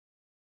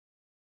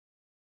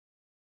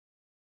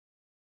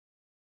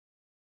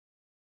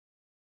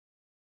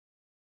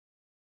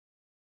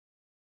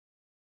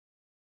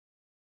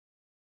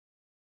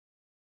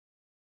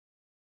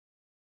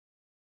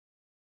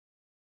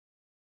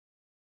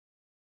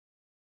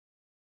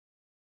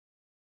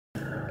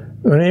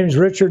My name's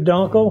Richard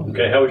Donkel.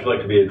 Okay, how would you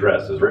like to be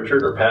addressed? As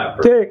Richard or Pap?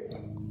 Or Dick.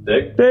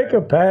 Dick? Dick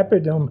or Pap.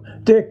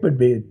 Dick would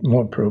be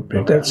more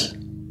appropriate. Okay. That's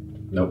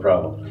no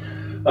problem.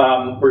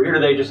 We're here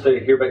today just to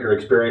hear about your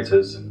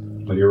experiences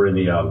when you were in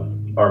the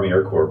Army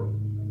Air Corp.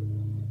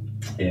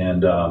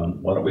 And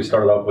why don't we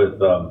start off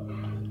with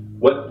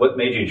what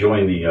made you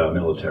join the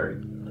military?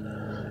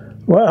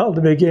 Well,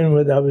 to begin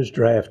with, I was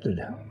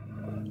drafted.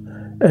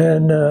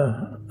 And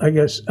I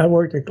guess I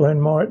worked at Glen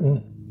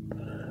Martin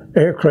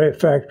Aircraft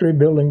Factory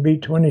building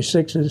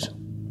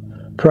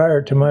B-26s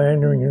prior to my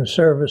entering the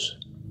service.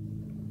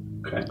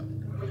 Okay.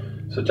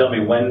 So tell me,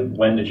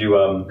 when did you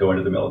go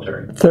into the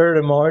military? 3rd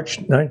of March,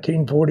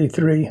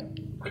 1943.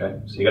 Okay.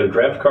 So you got a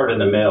draft card in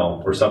the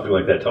mail or something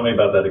like that. Tell me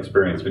about that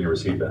experience when you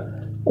received that.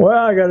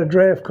 Well, I got a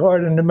draft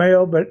card in the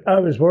mail, but I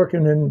was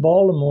working in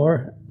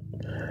Baltimore,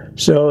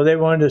 so they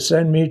wanted to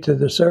send me to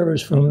the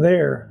service from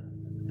there,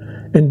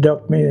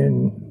 induct me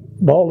in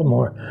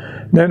Baltimore.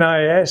 Then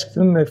I asked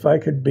them if I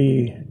could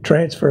be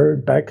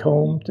transferred back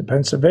home to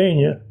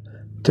Pennsylvania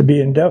to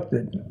be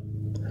inducted.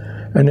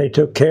 And they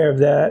took care of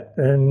that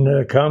and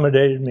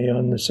accommodated me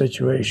on the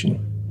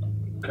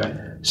situation. Okay.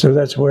 So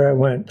that's where I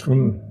went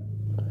from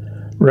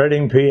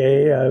Reading, PA.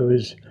 I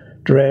was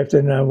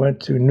drafted and I went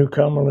to New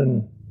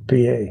Cumberland,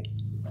 PA.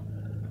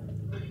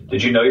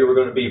 Did you know you were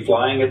going to be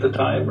flying at the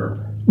time,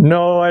 or?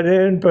 No, I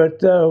didn't,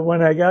 but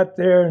when I got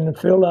there and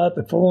filled out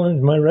the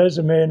forms, my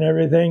resume and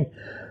everything,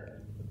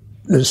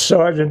 the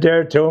sergeant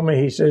there told me,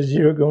 he says,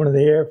 you're going to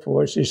the Air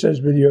Force. He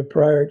says, with your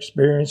prior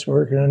experience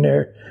working in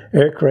an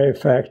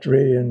aircraft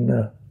factory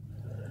and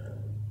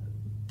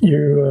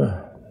you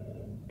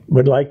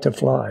would like to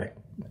fly.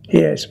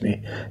 He asked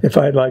me if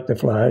I'd like to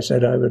fly. I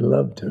said I would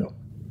love to.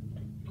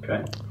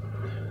 Okay.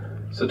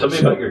 So tell me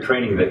about your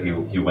training that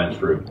you went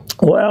through.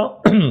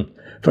 Well,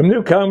 from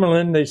New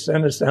Cumberland, they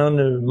sent us down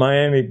to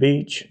Miami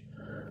Beach.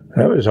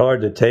 That was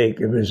hard to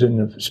take. It was in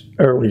the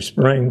early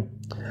spring.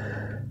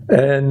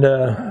 And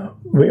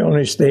we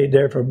only stayed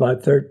there for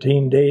about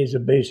 13 days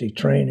of basic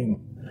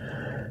training.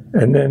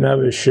 And then I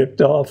was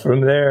shipped off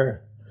from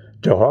there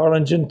to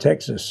Harlingen,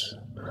 Texas.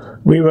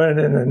 We went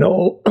in an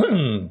old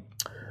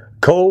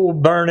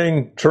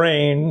coal-burning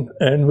train,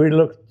 and we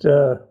looked,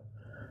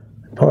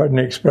 pardon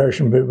the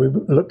expression, but we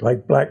looked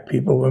like black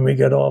people when we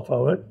got off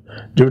of it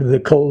due to the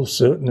coal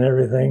soot and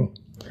everything.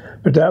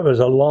 But that was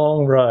a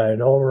long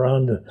ride all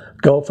around the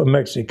Gulf of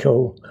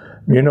Mexico.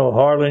 You know,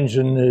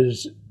 Harlingen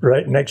is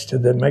right next to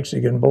the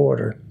Mexican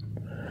border.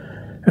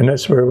 And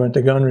that's where I went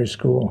to gunnery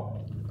school.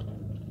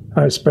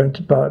 I spent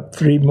about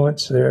 3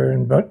 months there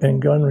in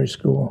gunnery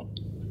school.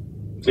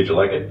 Did you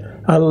like it?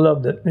 I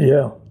loved it,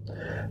 yeah.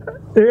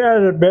 They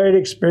had a bad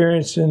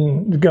experience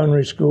in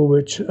gunnery school,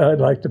 which I'd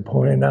like to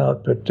point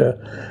out, but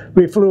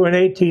we flew in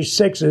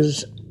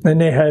AT-6s, and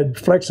they had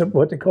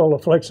what they call a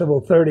flexible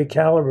 30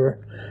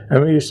 caliber,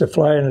 and we used to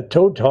fly in a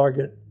tow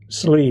target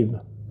sleeve.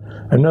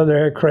 Another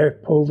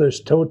aircraft pulled this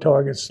tow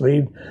target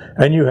sleeve,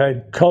 and you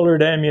had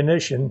colored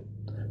ammunition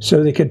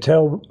so they could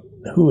tell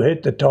who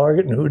hit the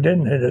target and who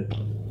didn't hit it.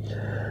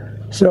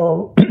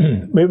 So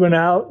we went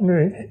out,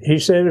 and he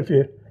said, if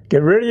you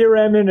get rid of your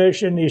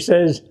ammunition, he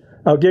says,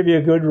 I'll give you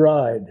a good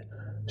ride.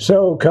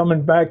 So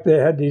coming back, they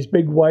had these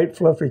big white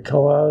fluffy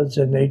clouds,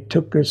 and they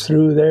took us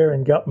through there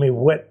and got me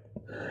wet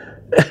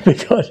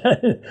because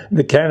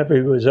the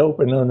canopy was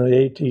open on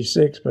the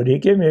AT-6, but he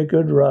gave me a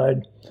good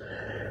ride.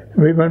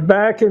 We went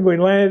back and we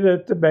landed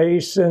at the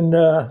base, and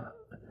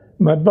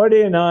my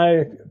buddy and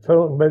I,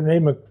 fellow by the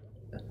name of,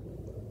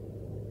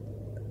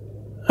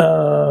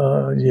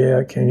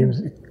 I can't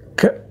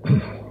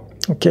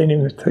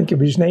even think of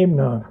his name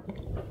now.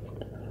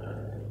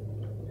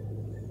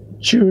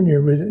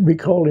 Junior, we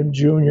called him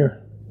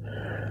Junior.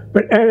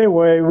 But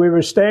anyway, we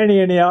were standing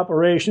in the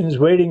operations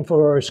waiting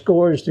for our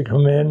scores to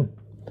come in,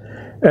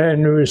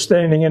 and we were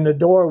standing in the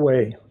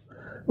doorway.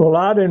 Well,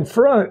 out in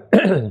front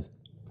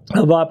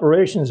of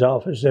operations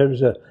office, there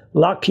was a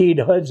Lockheed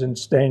Hudson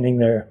standing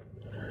there,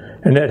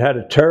 and it had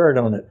a turret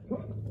on it.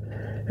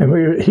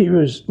 And he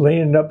was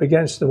leaning up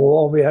against the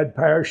wall. We had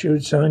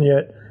parachutes on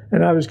yet,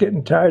 and I was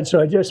getting tired, so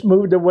I just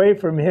moved away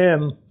from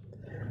him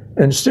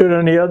and stood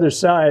on the other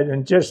side,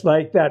 and just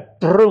like that,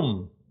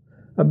 boom,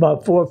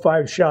 about 4 or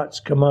 5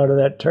 shots come out of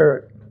that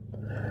turret.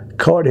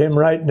 Caught him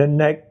right in the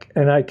neck,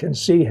 and I can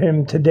see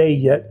him today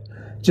yet,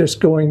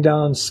 just going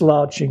down,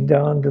 slouching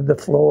down to the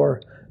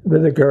floor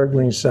with a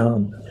gurgling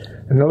sound.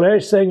 And the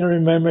last thing I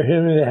remember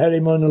him, they had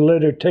him on the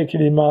litter,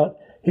 taking him out.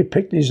 He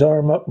picked his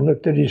arm up and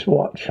looked at his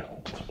watch.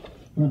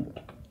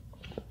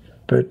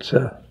 But,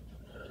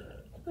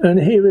 and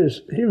he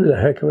was a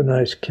heck of a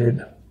nice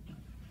kid.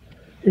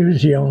 He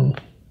was young.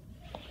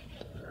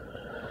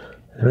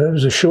 It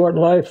was a short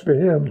life for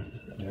him.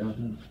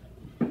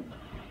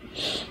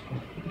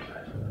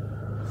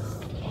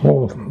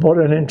 Well, what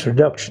an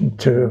introduction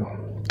to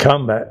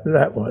combat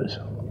that was.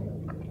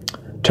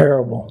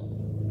 Terrible.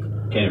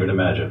 Can't even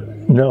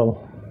imagine. No.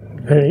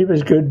 And he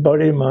was a good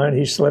buddy of mine.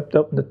 He slept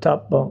up in the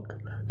top bunk.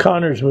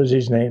 Connors was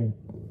his name.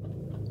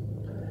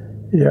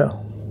 Yeah.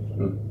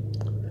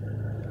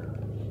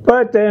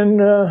 But then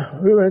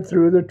we went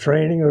through the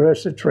training, the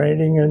rest of the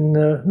training,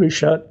 and we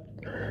shot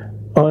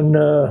on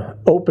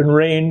open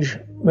range.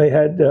 They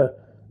had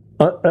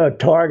a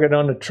target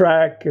on the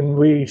track, and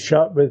we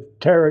shot with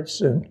turrets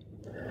and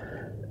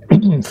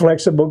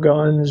flexible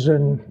guns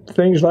and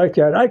things like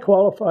that. I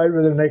qualified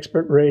with an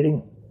expert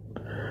rating.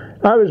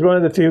 I was one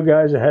of the few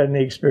guys that had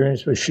any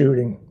experience with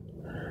shooting.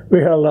 We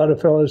had a lot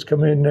of fellows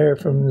come in there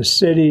from the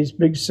cities,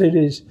 big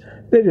cities.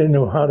 They didn't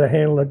know how to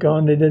handle a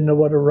gun. They didn't know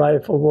what a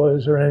rifle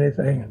was or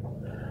anything.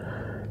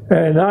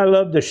 And I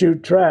loved to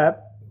shoot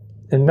trap.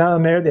 And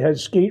down there they had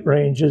skeet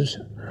ranges.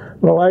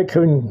 Well, I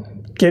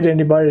couldn't get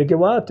anybody to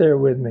go out there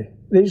with me.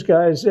 These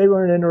guys, they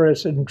weren't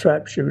interested in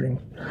trap shooting,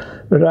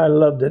 but I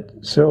loved it.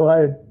 So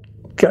I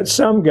got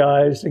some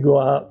guys to go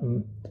out,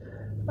 and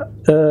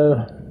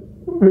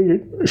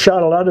we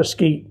shot a lot of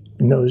skeet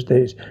in those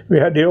days. We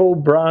had the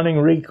old Browning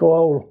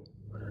recoil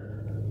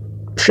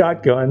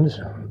shotguns.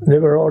 They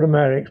were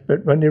automatics,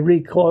 but when they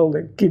recoiled,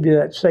 they give you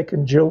that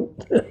second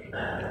jolt.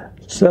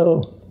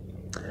 So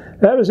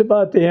that was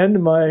about the end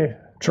of my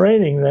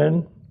training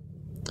then,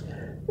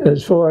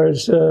 as far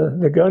as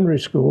the gunnery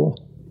school.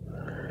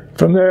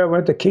 From there, I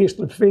went to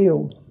Keesler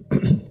Field.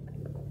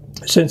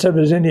 Since I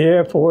was in the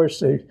Air Force,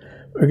 they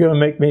were going to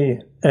make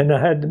me, and I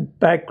had the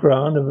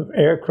background of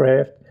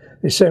aircraft,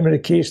 they sent me to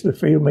Keesler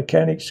Field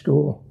Mechanic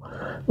School.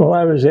 Well,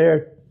 I was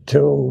there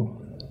till,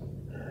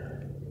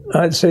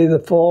 I'd say, the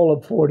fall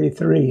of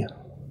 '43,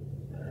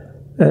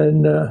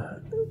 and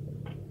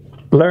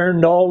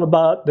learned all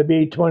about the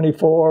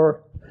B-24,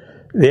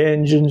 the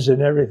engines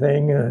and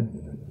everything.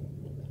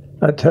 And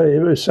I tell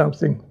you, it was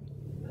something.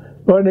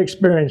 What an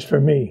experience for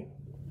me.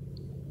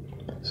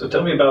 So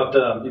tell me about,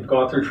 you've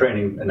gone through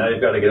training, and now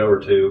you've got to get over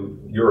to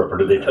Europe. Or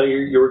did they tell you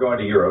you were going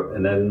to Europe,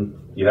 and then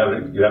you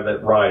have that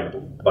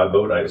ride by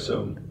boat, I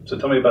assume? So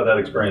tell me about that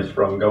experience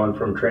from going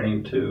from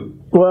training to...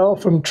 Well,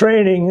 from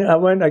training,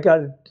 I got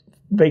a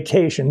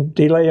vacation,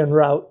 delay en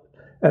route,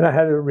 and I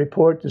had to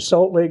report to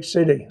Salt Lake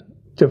City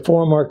to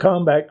form our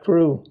combat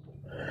crew.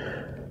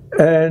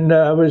 And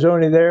I was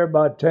only there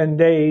about 10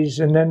 days,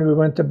 and then we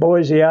went to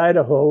Boise,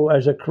 Idaho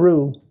as a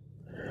crew.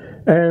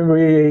 And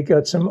we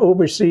got some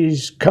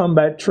overseas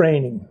combat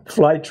training,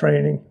 flight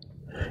training.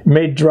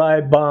 Made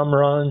dry bomb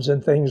runs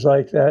and things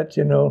like that,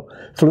 you know.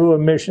 Flew a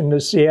mission to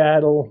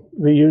Seattle.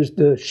 We used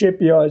the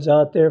shipyards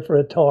out there for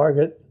a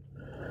target.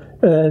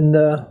 And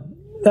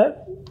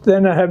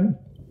then I had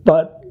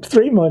about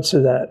 3 months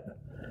of that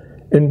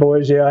in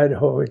Boise,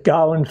 Idaho, at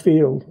Gowan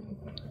Field.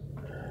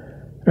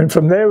 And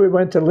from there we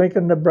went to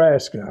Lincoln,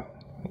 Nebraska.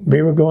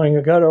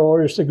 I got our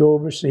orders to go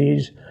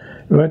overseas.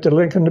 We went to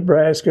Lincoln,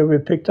 Nebraska. We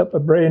picked up a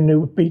brand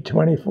new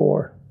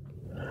B-24.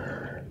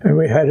 And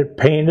we had it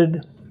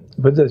painted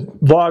with the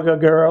Vaga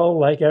girl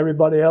like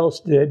everybody else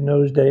did in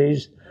those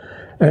days.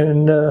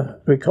 And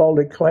we called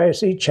it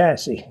Classy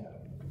Chassis.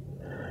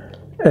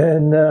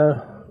 And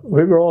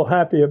we were all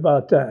happy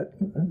about that.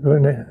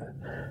 When I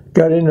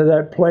got into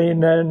that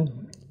plane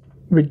then,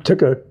 we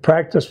took a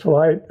practice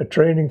flight, a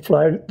training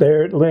flight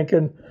there at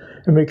Lincoln,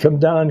 and we come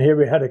down here,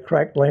 we had a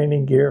cracked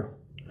landing gear.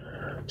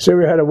 So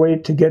we had to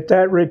wait to get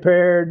that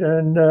repaired,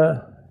 and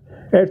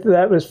after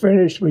that was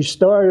finished, we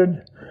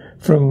started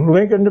from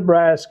Lincoln,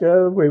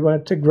 Nebraska. We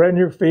went to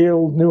Grenier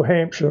Field, New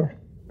Hampshire.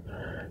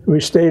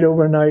 We stayed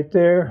overnight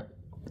there.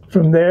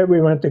 From there,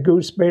 we went to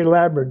Goose Bay,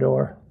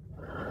 Labrador,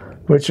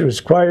 which was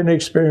quite an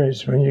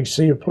experience. When you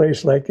see a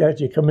place like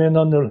that, you come in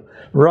on the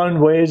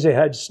runways, they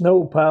had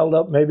snow piled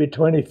up maybe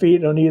 20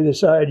 feet on either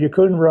side. You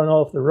couldn't run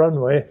off the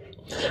runway,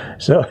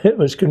 so it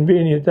was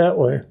convenient that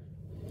way.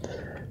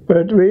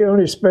 But we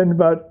only spent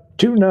about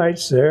 2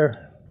 nights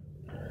there.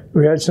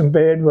 We had some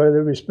bad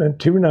weather. We spent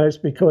 2 nights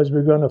because we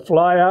were going to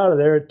fly out of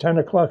there at 10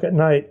 o'clock at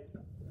night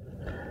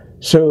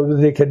so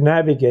they could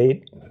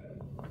navigate.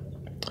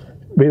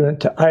 We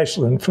went to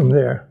Iceland from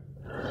there.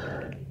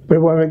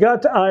 But when we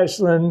got to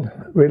Iceland,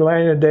 we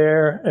landed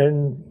there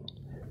and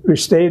we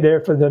stayed there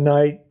for the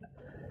night.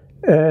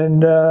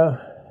 And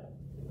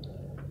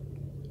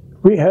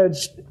we had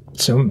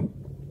some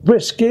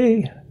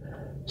whiskey,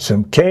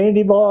 some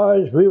candy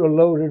bars. We were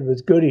loaded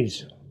with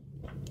goodies.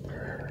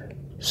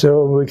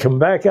 So we come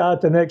back out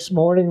the next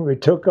morning. We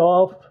took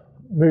off.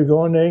 We were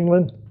going to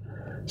England.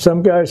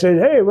 Some guy said,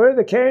 "Hey, where are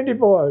the candy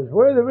bars?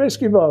 Where are the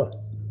whiskey bars?"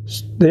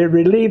 They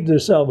relieved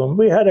us of them.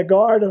 We had a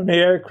guard on the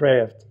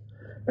aircraft,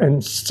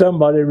 and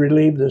somebody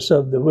relieved us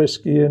of the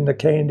whiskey and the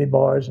candy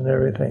bars and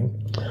everything.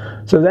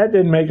 So that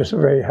didn't make us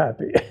very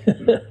happy.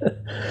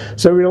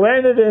 So we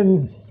landed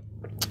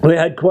we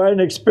had quite an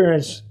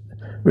experience.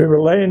 We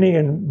were landing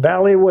in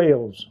Valley,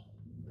 Wales.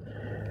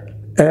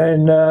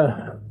 And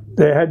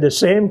they had the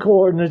same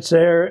coordinates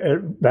there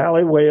at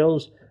Valley,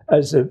 Wales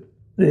as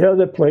the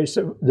other place,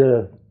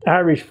 the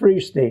Irish Free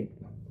State.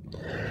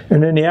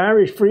 And in the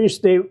Irish Free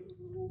State,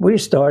 we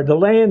started to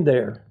land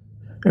there.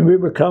 And we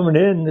were coming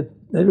in,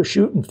 they were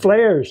shooting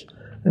flares.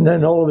 And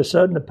then all of a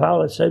sudden the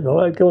pilot said, "Well,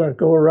 I'm going to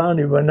go around."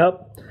 He went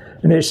up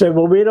and they said,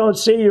 "Well, we don't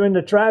see you in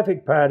the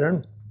traffic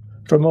pattern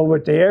from over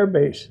at the air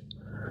base.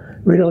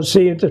 We don't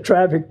see you in the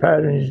traffic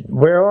pattern.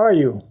 Where are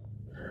you?"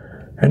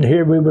 And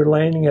here we were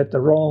landing at the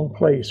wrong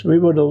place. We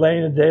would have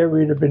landed there,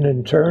 we'd have been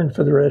interned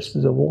for the rest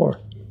of the war.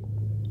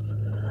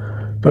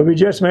 But we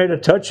just made a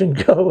touch and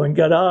go and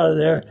got out of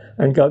there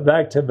and got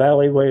back to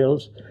Valley,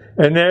 Wales.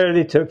 And there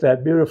they took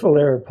that beautiful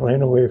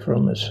airplane away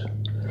from us.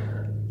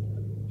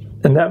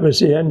 And that was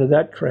the end of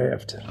that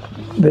craft.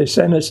 They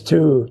sent us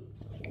to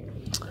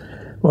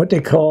what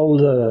they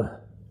called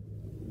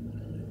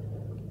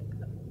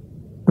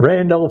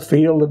Randolph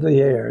Field of the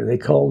Air. They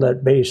called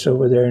that base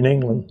over there in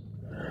England.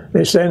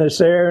 They sent us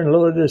there and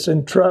loaded us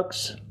in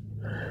trucks.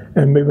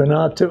 And we went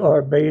out to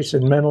our base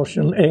in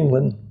Menelsham,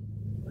 England.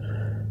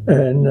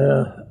 And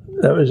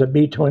that was a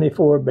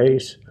B-24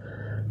 base.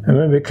 And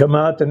when we come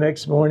out the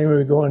next morning, we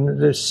were going to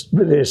this,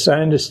 they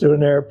assigned us to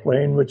an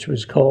airplane which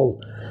was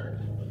called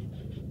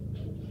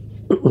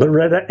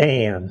Loretta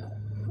Ann.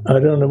 I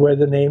don't know where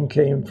the name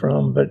came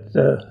from, but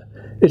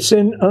it's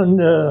on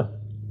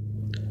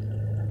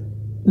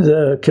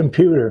the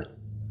computer.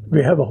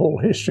 We have a whole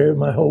history of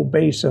my whole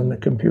base on the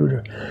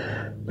computer,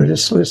 but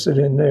it's listed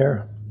in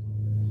there.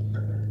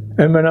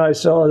 And when I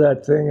saw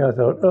that thing, I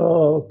thought,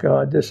 oh,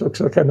 God, this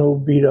looks like an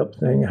old beat-up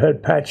thing. It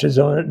had patches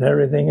on it and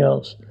everything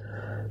else.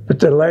 But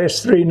the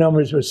last three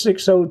numbers was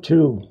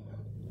 602.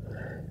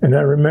 And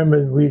I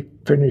remember we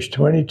finished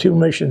 22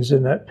 missions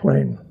in that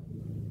plane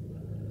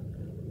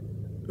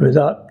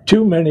without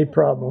too many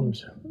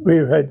problems. We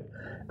had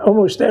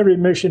almost every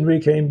mission we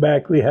came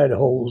back, we had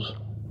holes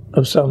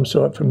of some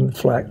sort from the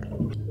flak.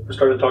 We're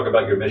starting to talk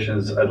about your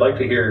missions. I'd like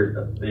to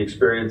hear the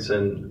experience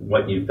and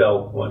what you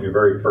felt on your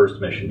very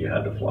first mission you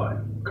had to fly,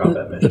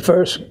 combat mission.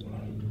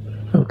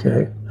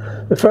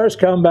 The first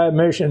combat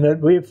mission that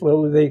we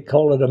flew, they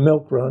call it a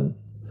milk run,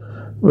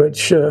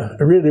 which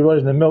really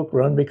wasn't a milk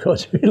run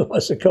because we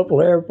lost a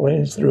couple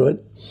airplanes through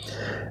it.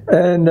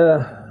 And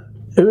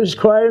it was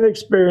quite an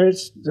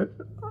experience.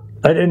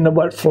 I didn't know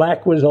what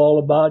flak was all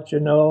about, you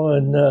know,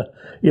 and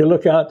you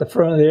look out the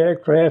front of the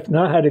aircraft, and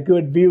I had a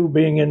good view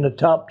being in the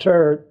top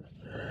turret.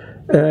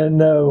 And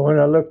when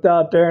I looked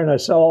out there and I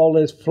saw all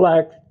this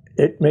flak,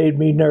 it made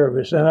me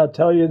nervous. And I'll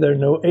tell you, there are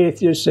no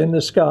atheists in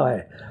the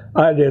sky.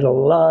 I did a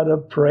lot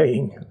of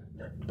praying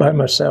by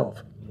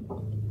myself.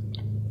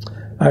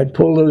 I'd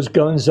pull those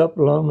guns up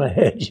along my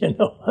head, you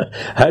know. I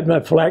had my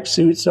flak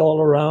suits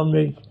all around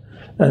me.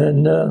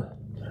 And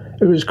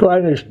it was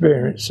quite an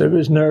experience. It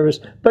was nervous.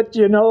 But,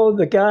 you know,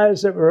 the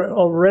guys that were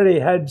already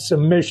had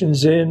some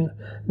missions in,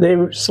 they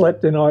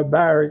slept in our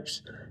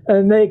barracks.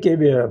 And they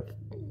give you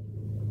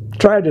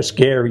try to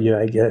scare you,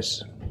 I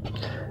guess.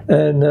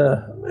 And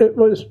it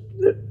was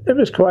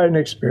quite an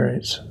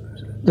experience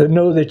to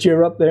know that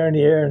you're up there in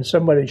the air and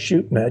somebody's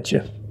shooting at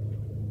you.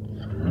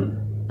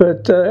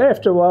 But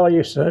after a while,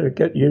 you sort of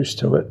get used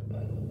to it.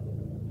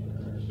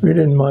 We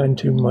didn't mind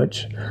too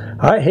much.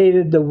 I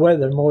hated the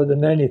weather more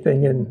than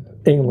anything in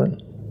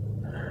England,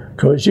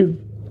 because you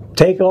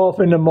take off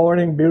in the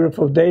morning,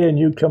 beautiful day, and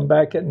you come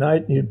back at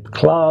night and you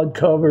cloud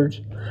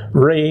covered,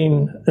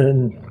 rain,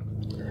 and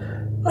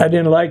I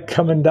didn't like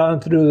coming down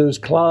through those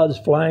clouds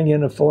flying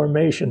in a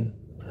formation.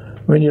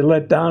 When you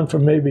let down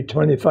from maybe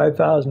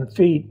 25,000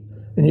 feet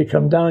and you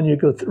come down, you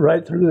go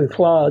right through the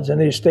clouds, and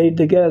they stayed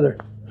together.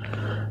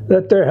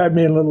 That there had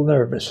me a little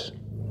nervous.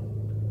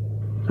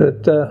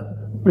 But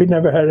we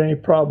never had any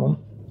problem.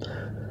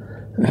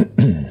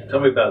 Tell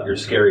me about your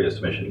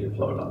scariest mission you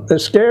flown on. The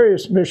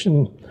scariest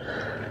mission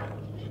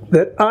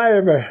that I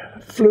ever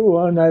flew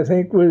on, I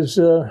think, was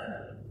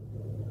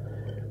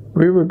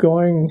we were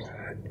going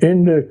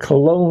into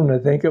Cologne, I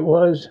think it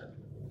was,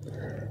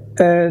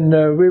 and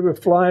we were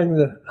flying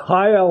the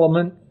high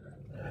element,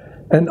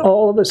 and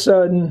all of a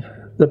sudden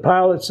the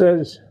pilot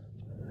says,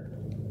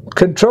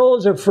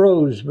 "Controls are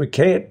froze.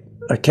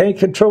 I can't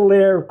control the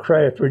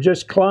aircraft. We're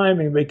just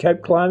climbing." We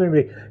kept climbing.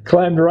 We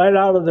climbed right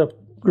out of the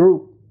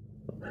group.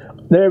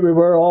 There we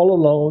were all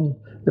alone.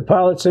 The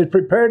pilot said,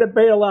 "Prepare to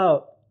bail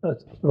out."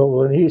 Well,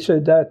 when he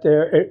said that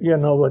there, you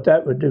know what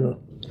that would do.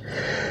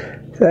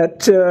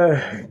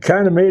 That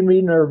kind of made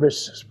me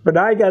nervous. But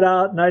I got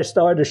out and I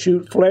started to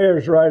shoot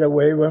flares right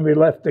away when we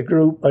left the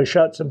group. I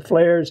shot some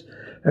flares,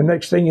 and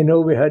next thing you know,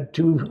 we had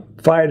two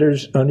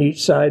fighters on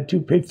each side, two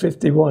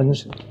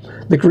P-51s.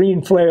 The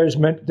green flares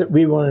meant that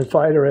we wanted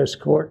fighter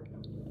escort.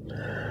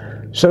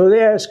 So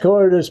they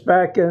escorted us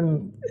back,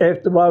 and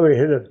after a while we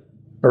hit a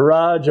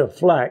barrage of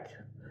flak,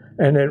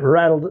 and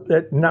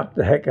it knocked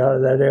the heck out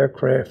of that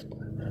aircraft.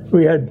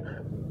 We had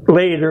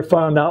later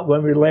found out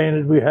when we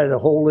landed we had a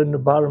hole in the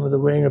bottom of the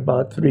wing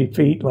about 3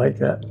 feet like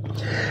that.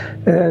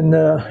 And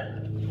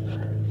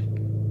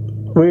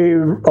we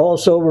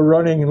also were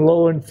running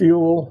low in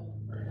fuel,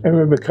 and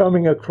we were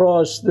coming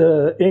across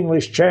the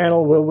English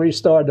Channel where we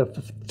started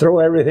to throw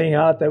everything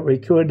out that we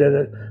could,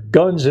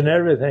 guns and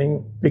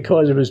everything,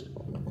 because it was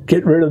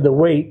get rid of the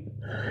weight.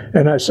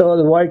 And I saw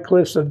the White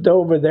Cliffs of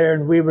Dover there,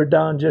 and we were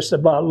down just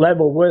about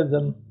level with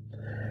them.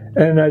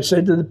 And I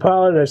said to the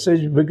pilot, I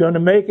said, "We're going to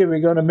make it, we're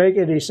going to make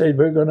it." He said,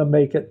 "We're going to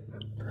make it."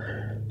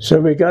 So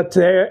we got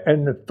there,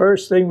 and the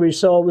first thing we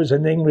saw was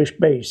an English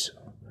base.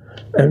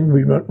 And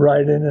we went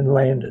right in and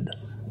landed.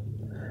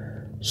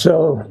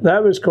 So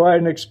that was quite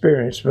an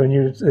experience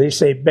when they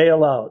say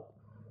bail out.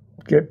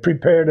 Get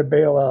prepared to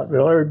bail out.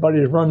 Well,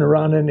 everybody's running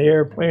around in the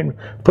airplane,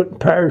 putting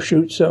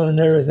parachutes on and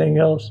everything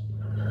else.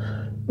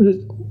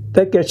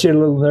 That gets you a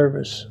little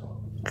nervous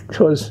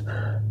because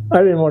I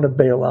didn't want to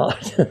bail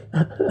out.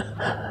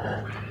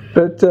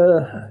 But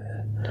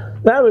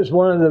that was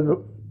one of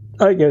the,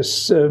 I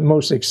guess,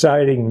 most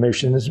exciting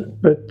missions.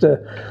 But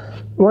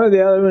one of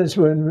the other ones,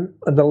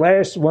 the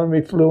last one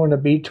we flew in a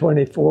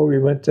B-24, we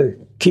went to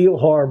Kiel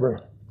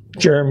Harbor,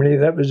 Germany.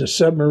 That was a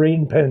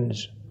submarine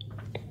pens.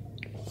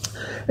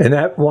 And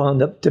that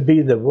wound up to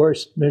be the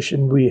worst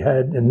mission we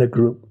had in the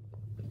group.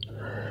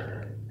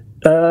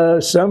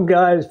 Some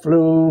guys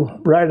flew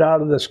right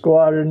out of the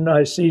squadron.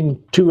 I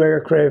seen 2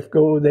 aircraft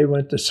go. They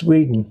went to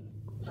Sweden.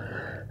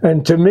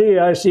 And to me,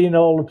 I seen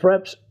all the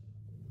preps.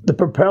 The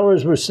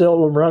propellers were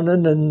still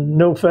running and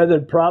no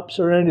feathered props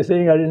or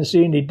anything. I didn't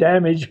see any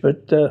damage,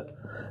 but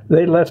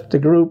they left the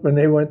group and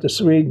they went to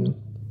Sweden.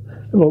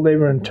 Well, they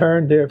were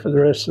interned there for the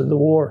rest of the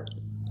war.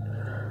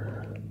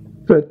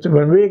 But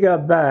when we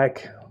got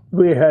back,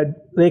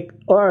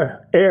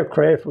 our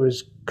aircraft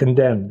was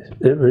condemned.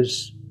 It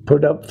was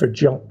put up for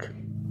junk.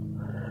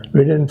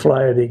 We didn't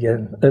fly it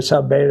again. That's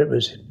how bad it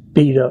was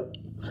beat up.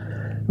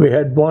 We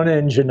had 1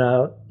 engine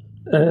out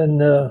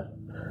and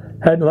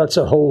had lots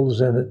of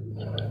holes in it.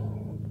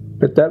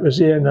 But that was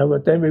the end of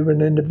it. Then we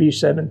went into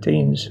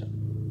B-17s.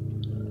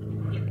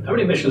 How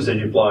many missions did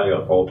you fly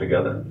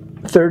altogether?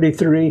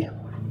 33.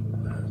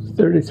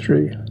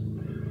 33.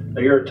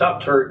 Now you're a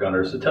top turret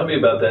gunner, so tell me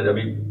about that. I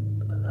mean,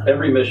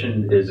 every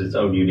mission is its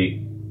own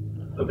unique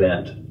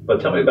event,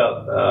 but tell me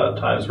about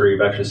times where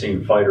you've actually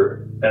seen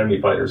enemy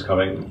fighters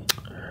coming.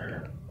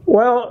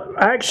 Well,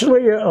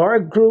 actually, our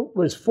group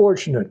was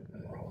fortunate.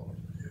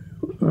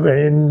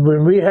 And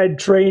when we had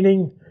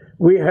training,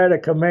 we had a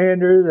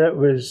commander that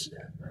was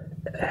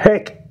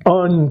heck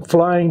on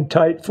flying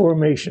tight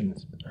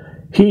formations.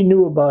 He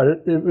knew about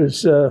it. It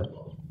was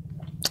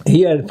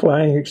he had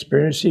flying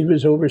experience. He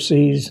was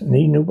overseas, and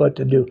he knew what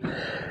to do.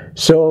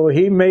 So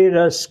he made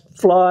us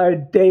fly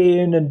day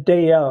in and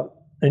day out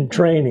in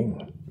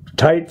training.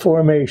 Tight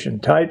formation,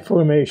 tight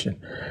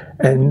formation.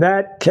 And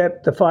that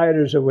kept the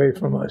fighters away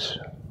from us.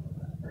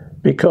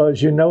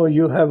 Because, you know,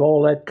 you have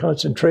all that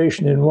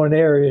concentration in one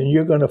area and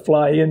you're going to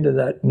fly into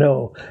that.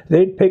 No.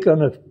 They'd pick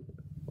on a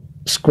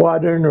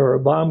squadron or a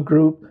bomb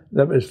group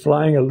that was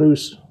flying a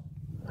loose,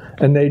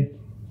 and they'd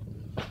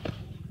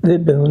be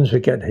the ones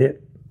that got hit.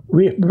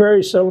 We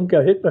very seldom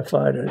got hit by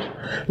fighters.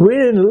 We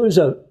didn't lose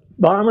a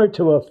bomber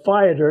to a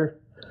fighter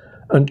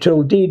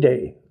until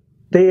D-Day.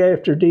 Day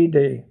after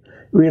D-Day,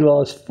 we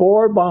lost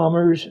 4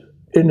 bombers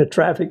in the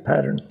traffic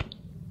pattern.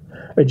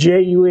 A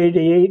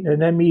Ju-88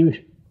 and an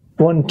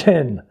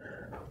Me-110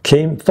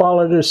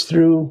 followed us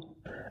through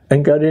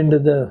and got into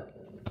the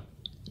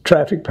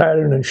traffic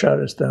pattern and shot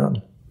us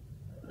down.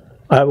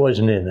 I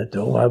wasn't in it,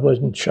 though. I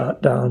wasn't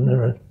shot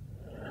down.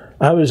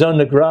 I was on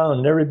the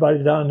ground.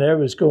 Everybody down there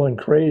was going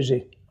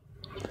crazy.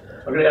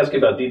 I'm going to ask you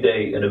about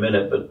D-Day in a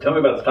minute, but tell me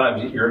about the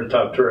times you're in a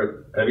top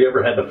turret. Have you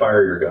ever had to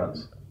fire your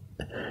guns?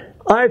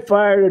 I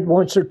fired it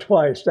once or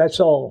twice, that's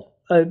all.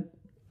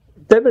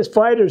 There was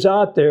fighters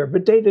out there,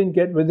 but they didn't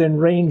get within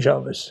range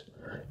of us.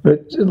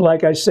 But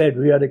like I said,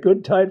 we had a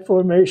good tight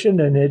formation,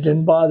 and it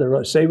didn't bother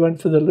us. They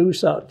went for the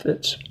loose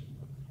outfits.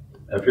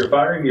 If you're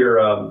firing your,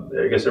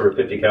 I guess there were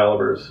 50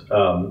 calibers,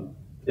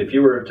 if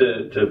you were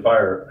to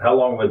fire, how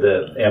long would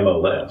the ammo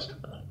last?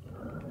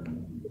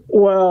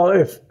 Well,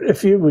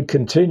 if you would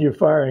continue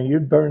firing,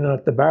 you'd burn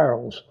out the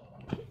barrels.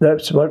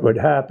 That's what would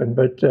happen.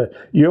 But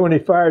you only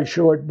fired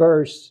short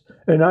bursts,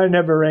 and I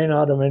never ran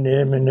out of any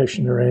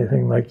ammunition or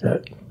anything like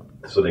that.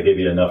 So they gave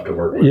you enough to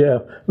work with? Yeah,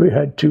 we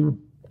had 2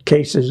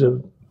 cases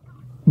of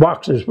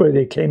boxes where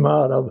they came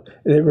out of.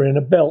 They were in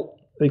a belt.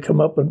 They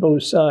come up on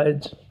both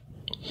sides.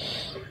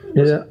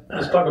 Yeah.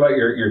 Let's talk about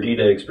your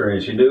D-Day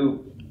experience. You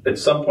knew at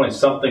some point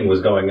something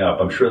was going up.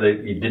 I'm sure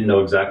that you didn't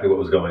know exactly what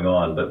was going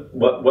on, but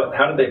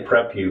how did they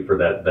prep you for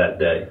that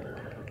day?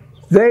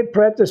 They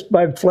prepped us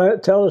by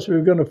telling us we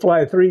were going to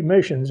fly 3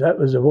 missions. That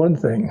was the one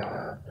thing.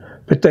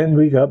 But then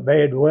we got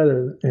bad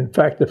weather. In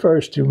fact, the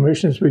first 2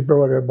 missions, we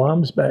brought our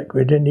bombs back.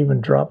 We didn't even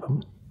drop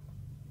them.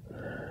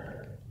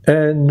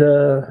 And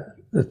the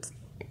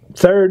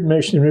 3rd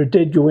mission, we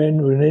did go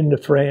in, we went into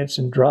France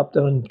and dropped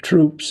on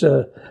troops,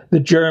 the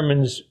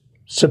Germans'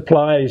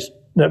 supplies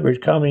that were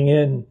coming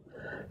in,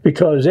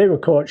 because they were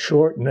caught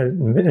short in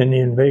the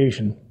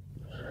invasion.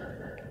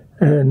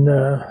 And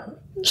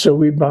so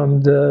we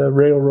bombed the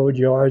railroad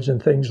yards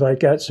and things like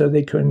that, so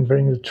they couldn't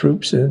bring the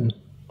troops in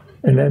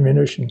and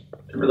ammunition.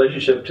 In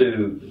relationship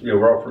to,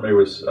 we're all familiar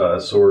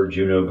with Sword,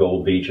 Juno,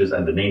 Gold beaches,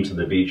 and the names of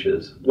the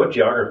beaches. What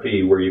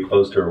geography were you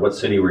close to, or what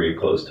city were you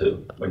close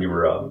to when you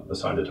were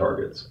assigned to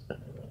targets?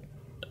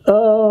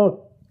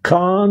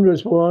 Caen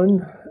was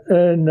one,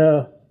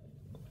 and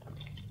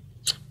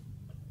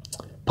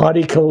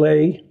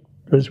Pas-de-Calais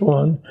was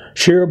one.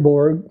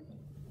 Cherbourg.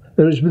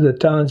 Those were the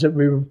towns that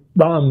we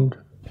bombed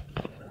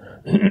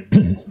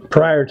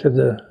prior to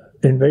the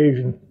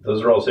invasion.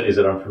 Those are all cities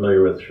that I'm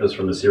familiar with just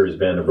from the series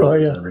Band of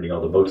Brothers and reading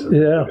all the books that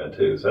yeah. I've got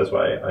too. So that's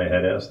why I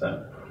had asked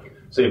that.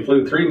 So you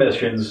flew 3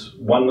 missions.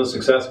 One was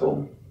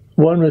successful?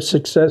 One was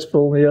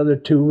successful. The other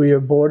 2 we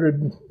aborted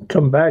and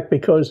come back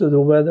because of the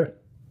weather.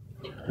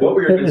 What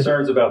were your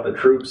concerns about the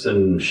troops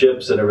and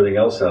ships and everything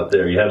else out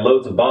there? You had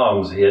loads of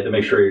bombs. You had to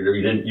make sure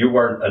you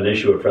weren't an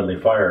issue of friendly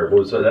fire.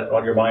 Was that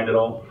on your mind at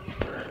all?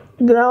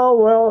 No,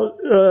 well,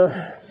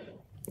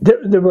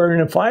 there were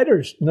no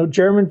fighters. No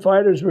German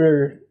fighters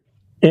were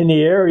in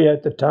the area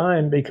at the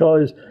time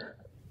because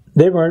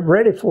they weren't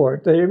ready for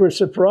it. They were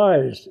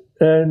surprised.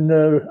 And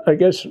I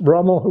guess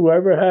Rommel,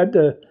 whoever had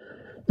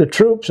the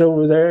troops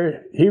over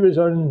there, he was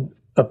on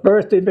a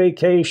birthday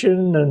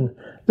vacation, and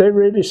they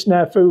really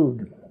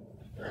snafu'd.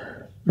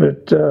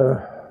 But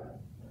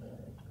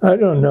I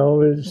don't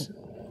know.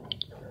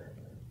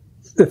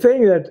 The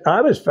thing that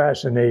I was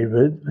fascinated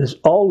with is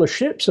all the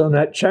ships on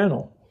that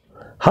channel,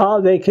 how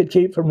they could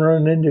keep from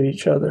running into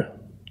each other.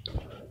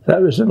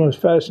 That was the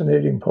most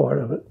fascinating part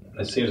of it.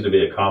 It seems to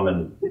be a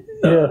common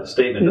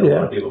statement that a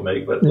lot of people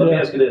make. But let me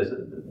ask you this.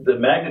 The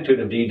magnitude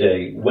of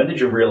D-Day, when did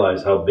you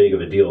realize how big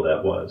of a deal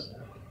that was?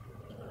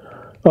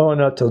 Oh,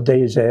 not till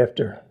days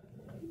after.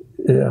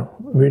 Yeah,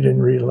 we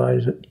didn't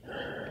realize it.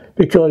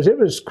 Because it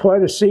was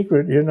quite a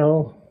secret, you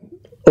know.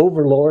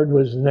 Overlord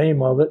was the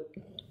name of it.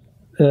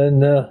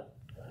 And,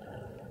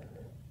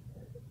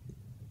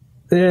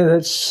 yeah,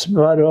 that's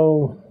about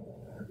all.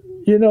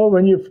 You know,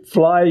 when you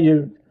fly,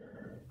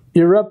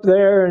 you're up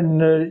there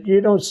and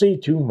you don't see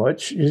too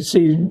much. You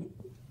see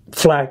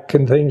flak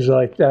and things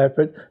like that.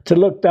 But to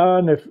look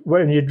down,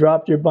 when you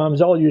dropped your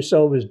bombs, all you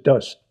saw was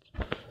dust.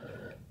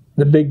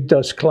 The big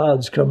dust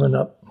clouds coming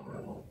up.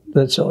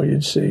 That's all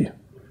you'd see.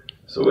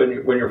 So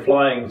when you're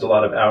flying, it's a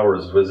lot of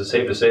hours. Was it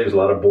safe to say there's a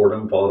lot of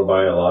boredom followed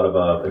by a lot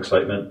of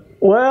excitement?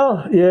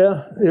 Well,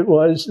 yeah, it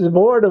was. The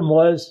boredom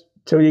was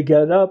till you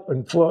got up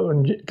and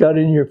got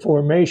in your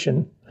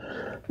formation.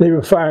 They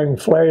were firing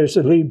flares.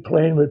 The lead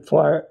plane would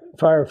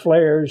fire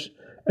flares,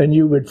 and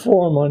you would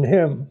form on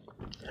him.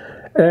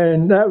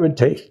 And that would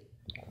take,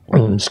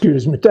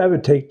 that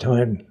would take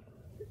time.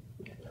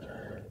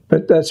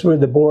 But that's where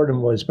the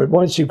boredom was. But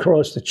once you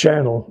crossed the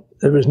channel,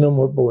 there was no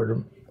more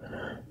boredom,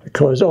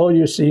 because all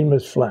you seen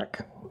was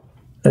flak.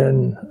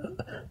 And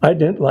I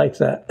didn't like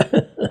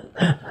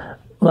that.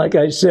 Like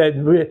I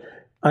said,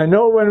 I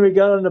know when we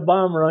got on the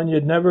bomb run,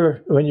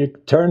 when you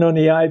turned on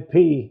the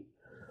IP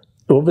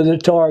over the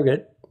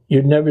target,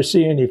 you'd never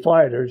see any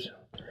fighters,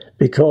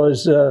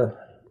 because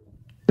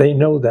they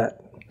know that.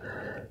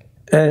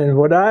 And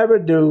what I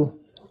would do,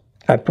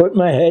 I put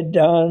my head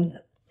down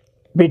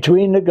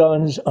between the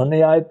guns on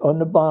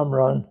the bomb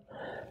run,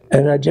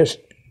 and I just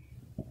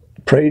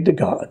prayed to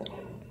God,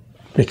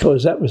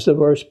 because that was the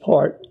worst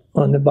part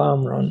on the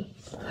bomb run.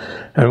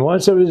 And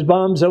once it was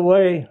bombs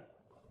away,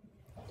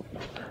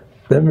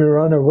 then we were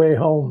on our way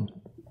home.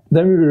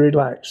 Then we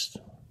relaxed.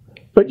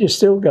 But you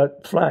still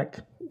got flak,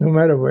 no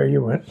matter where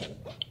you went.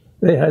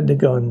 They had the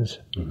guns.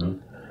 Mm-hmm.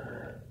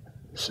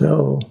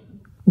 So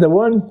the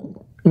one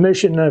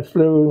mission I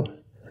flew,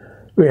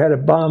 we had a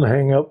bomb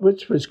hang up,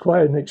 which was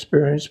quite an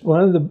experience.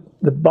 One of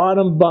the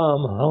bottom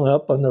bomb hung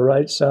up on the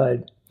right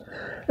side.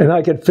 And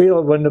I could feel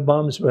it when the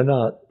bombs went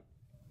out.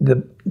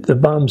 The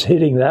bombs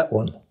hitting that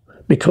one,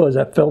 because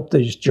I felt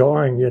these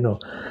jarring, you know.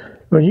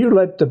 When you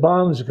let the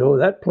bombs go,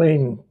 that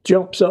plane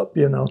jumps up,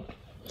 you know.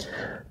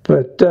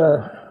 But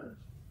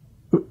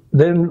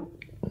then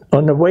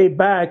on the way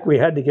back, we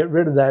had to get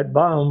rid of that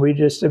bomb. We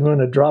just didn't want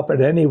to drop it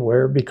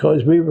anywhere,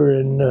 because we were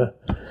in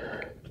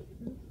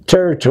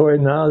territory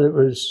now that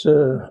was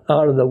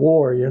out of the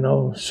war, you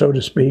know, so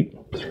to speak.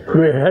 We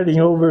were heading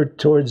over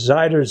towards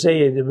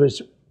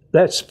Zuiderzee.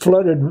 That's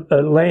flooded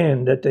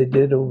land that they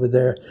did over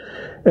there.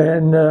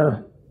 And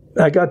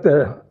I got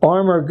the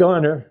armor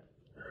gunner.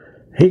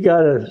 He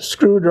got a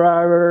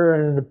screwdriver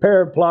and a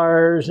pair of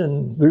pliers,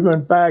 and we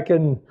went back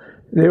and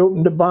they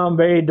opened the bomb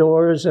bay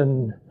doors,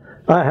 and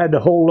I had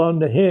to hold on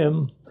to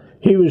him.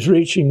 He was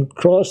reaching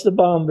across the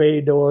bomb bay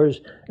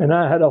doors, and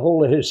I had a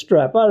hold of his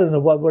strap. I don't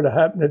know what would have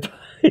happened if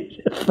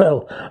he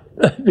fell,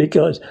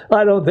 because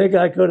I don't think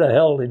I could have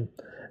held him.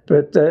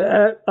 But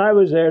I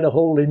was there to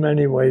hold him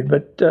anyway.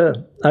 But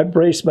I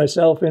braced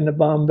myself in the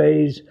bomb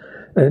bays,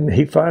 and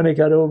he finally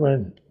got over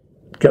and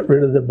got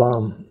rid of the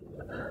bomb.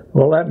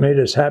 Well, that made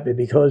us happy,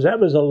 because that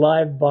was a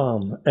live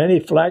bomb.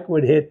 Any flak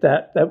would hit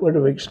that would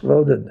have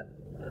exploded.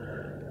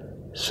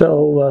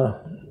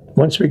 So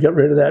once we got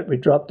rid of that, we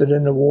dropped it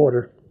in the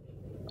water.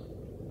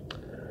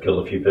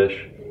 Killed a few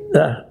fish?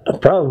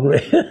 Probably.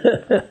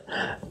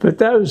 But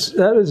that was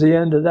the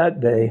end of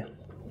that day.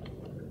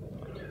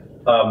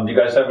 Do you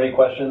guys have any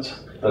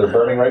questions that are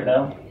burning right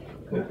now?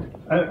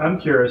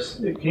 I'm curious.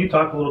 Can you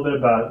talk a little bit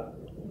about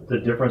the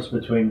difference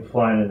between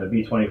flying in the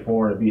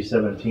B-24 and the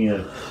B-17,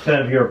 and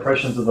kind of your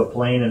impressions of the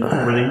plane, and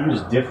were they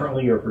used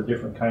differently or for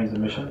different kinds of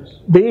missions?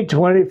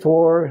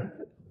 B-24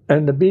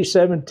 and the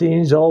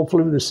B-17s all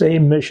flew the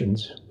same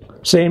missions,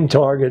 same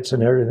targets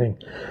and everything.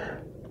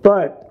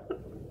 But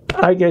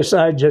I guess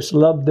I just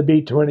loved the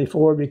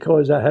B-24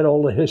 because I had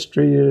all the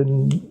history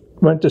and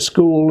went to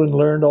school and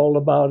learned all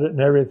about it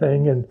and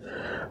everything. And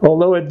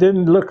although it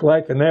didn't look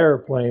like an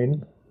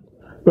airplane,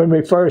 when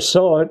we first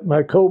saw it,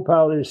 my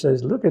co-pilot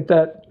says, "Look at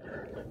that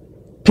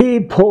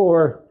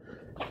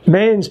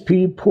man's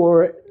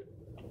pea-poor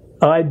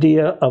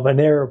idea of an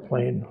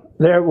airplane."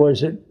 There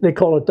was it. They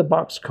call it the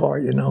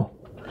boxcar, you know,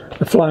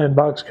 the flying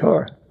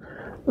boxcar.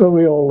 Well,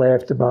 we all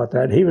laughed about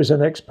that. He was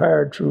an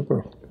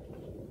ex-paratrooper,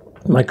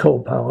 my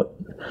co-pilot.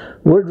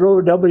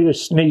 Woodrow W.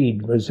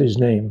 Sneed was his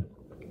name.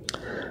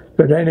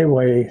 But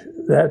anyway,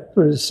 that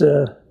was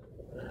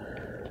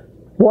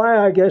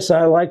why I guess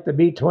I liked the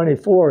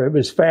B-24. It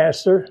was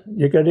faster.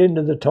 You got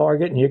into the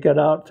target and you got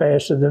out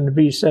faster than the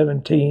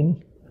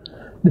B-17.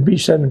 The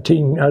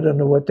B-17, I don't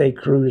know what they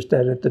cruised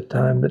at the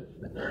time, but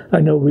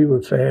I know we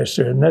were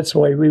faster, and that's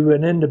why we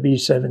went into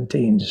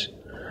B-17s.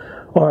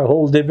 Our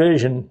whole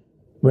division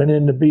went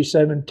into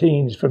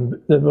B-17s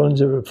from the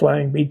ones that were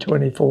flying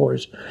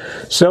B-24s,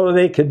 so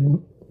they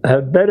could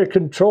have better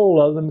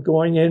control of them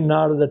going in and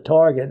out of the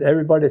target.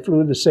 Everybody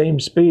flew the same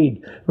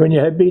speed. When you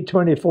had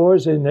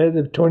B-24s in there,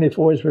 the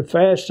 24s were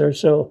faster,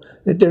 so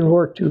it didn't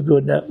work too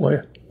good that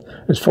way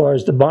as far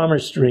as the bomber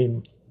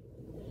stream.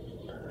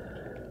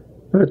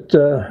 But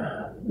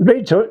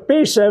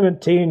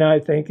B-17, I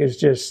think, is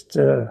just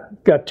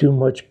got too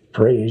much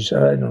praise.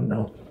 I don't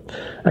know.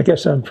 I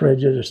guess I'm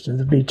prejudiced to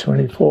the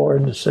B-24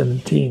 and the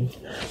 17.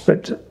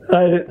 But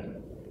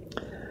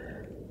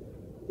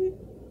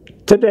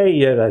today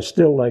yet, I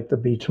still like the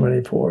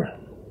B-24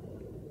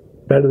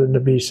 better than the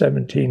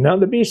B-17. Now,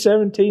 the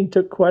B-17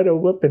 took quite a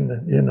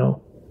whooping, you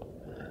know.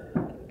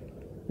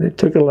 They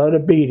took a lot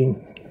of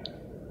beating.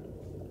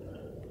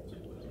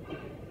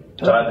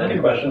 Todd, any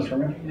questions for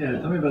me? Yeah,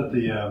 tell me about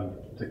the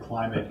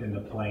climate in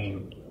the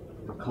plane,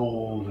 the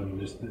cold, and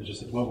just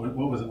what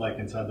was it like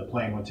inside the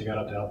plane once you got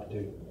up to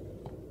altitude?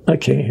 I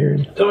can't hear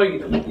you. Tell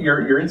me,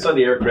 you're inside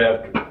the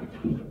aircraft.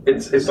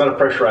 It's not a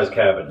pressurized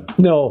cabin.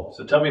 No.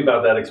 So tell me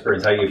about that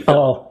experience, how you felt.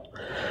 Oh,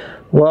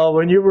 well,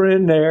 when you were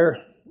in there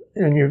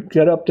and you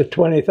got up to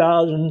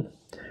 20,000,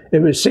 it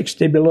was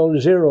 60 below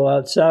zero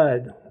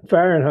outside,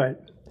 Fahrenheit.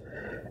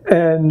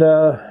 And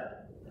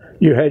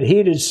you had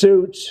heated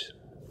suits,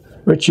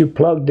 which you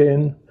plugged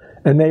in,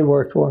 and they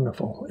worked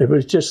wonderful. It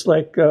was just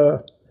like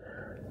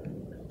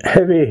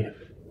heavy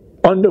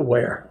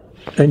underwear,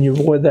 and you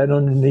wore that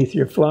underneath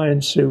your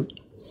flying suit.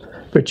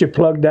 But you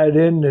plugged that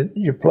in, and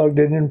you plugged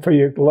it in for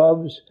your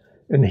gloves,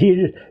 and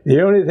heated.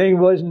 The only thing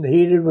wasn't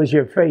heated was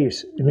your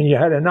face. I mean, you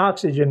had an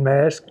oxygen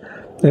mask,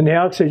 and the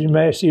oxygen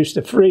mask used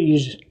to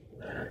freeze.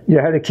 You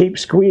had to keep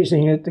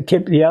squeezing it to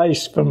keep the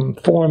ice from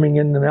forming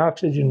in the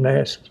oxygen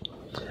mask.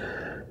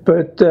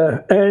 But,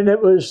 and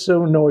it was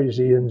so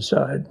noisy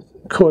inside.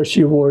 Of course,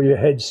 you wore your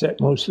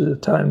headset most of the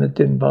time. It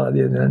didn't bother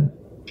you then.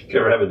 Did you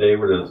ever have a day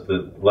where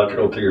the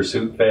electrical to your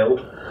suit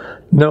failed?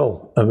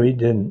 No, we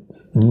didn't.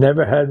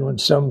 Never had one.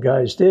 Some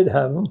guys did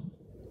have them.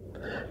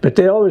 But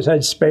they always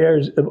had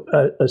spares,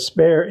 a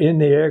spare in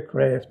the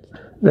aircraft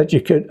that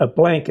you could, a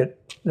blanket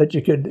that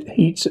you could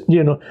heat,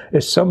 you know,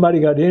 if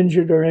somebody got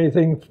injured or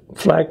anything,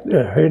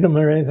 hit them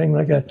or anything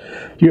like that,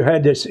 you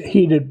had this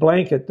heated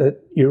blanket that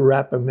you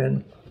wrap them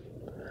in.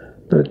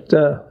 But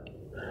other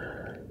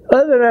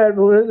than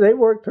that, they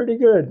worked pretty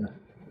good.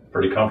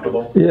 Pretty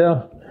comfortable?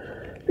 Yeah,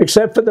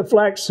 except for the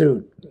flak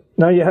suit.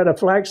 Now you had a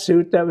flak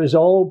suit that was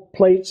all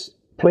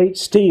plate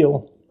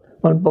steel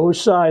on both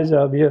sides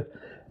of you,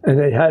 and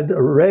they had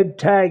a red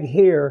tag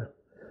here.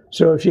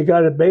 So if you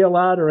got to bail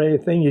out or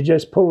anything, you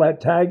just pull that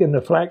tag and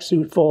the flak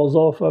suit falls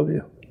off of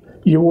you.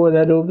 You wore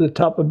that over the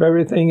top of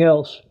everything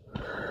else.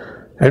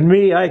 And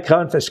me, I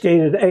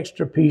confiscated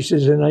extra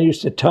pieces, and I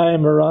used to tie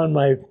them around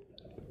my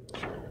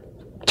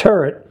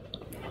turret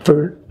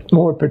for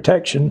more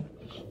protection.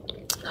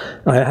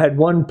 I had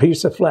one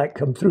piece of flak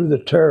come through the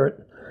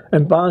turret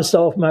and bounced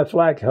off my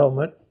flak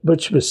helmet,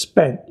 which was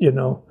spent, you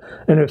know,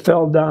 and it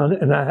fell down,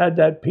 and I had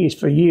that piece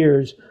for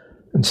years,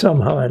 and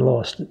somehow I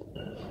lost it.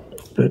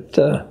 But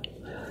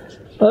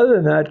other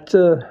than that,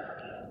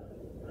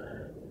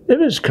 it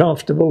was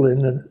comfortable in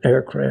the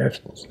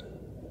aircraft.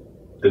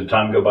 Did the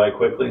time go by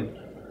quickly?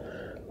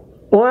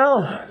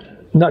 Well,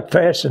 not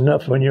fast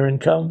enough when you're in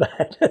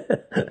combat,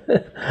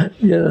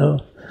 you know,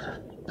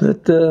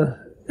 but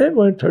it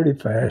went pretty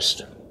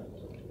fast.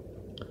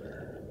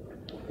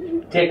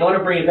 Dick, I want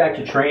to bring you back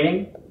to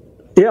training.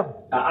 Yeah.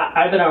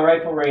 I've been on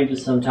rifle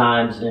ranges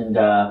sometimes, and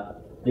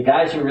the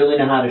guys who really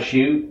know how to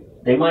shoot,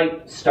 they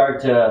might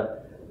start to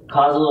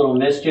cause a little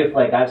mischief.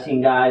 Like I've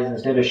seen guys,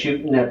 instead of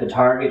shooting at the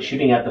target,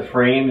 shooting at the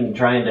frame and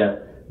trying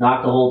to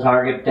knock the whole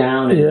target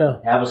down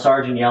and have a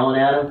sergeant yelling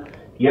at them.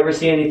 You ever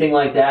see anything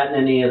like that in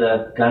any of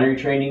the gunnery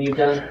training you've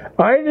done?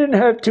 I didn't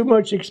have too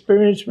much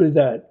experience with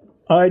that.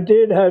 I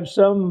did have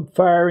some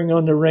firing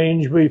on the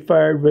range. We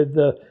fired with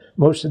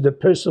most of the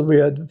pistols. We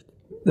had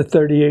the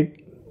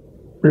 38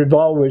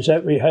 revolvers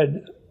that we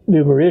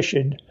were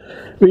issued.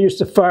 We used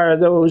to fire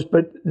those,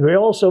 but we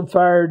also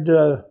fired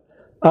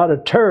out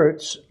of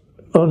turrets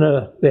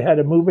they had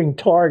a moving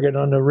target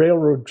on the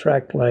railroad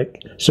track,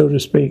 like, so to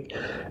speak,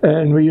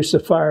 and we used to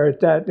fire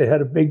at that. They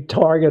had a big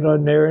target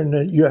on there,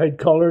 and you had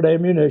colored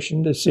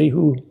ammunition to see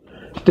who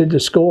did the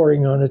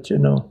scoring on it, you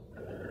know.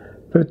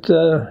 But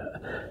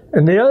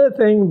and the other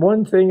thing,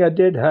 one thing I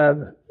did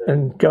have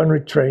in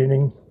gunnery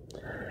training,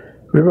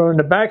 we were in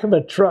the back of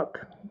a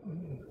truck.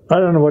 I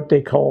don't know what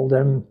they called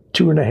them,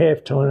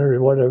 2.5 ton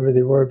or whatever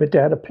they were, but they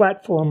had a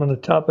platform on the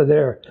top of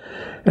there,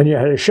 and you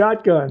had a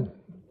shotgun,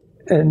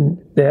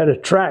 and they had a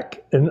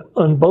track, and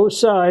on both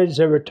sides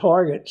there were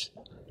targets,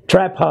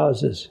 trap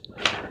houses,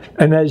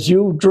 and as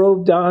you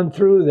drove down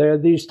through there,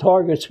 these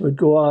targets would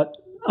go out.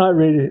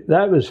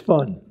 That was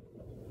fun.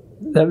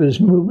 That was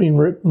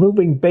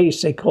moving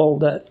base, they called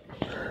that.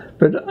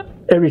 But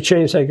every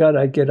chance I got,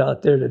 I'd get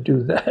out there to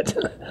do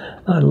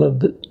that. I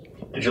loved it.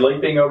 Did you like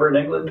being over in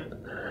England?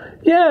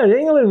 Yeah,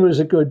 England was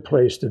a good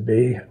place to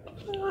be.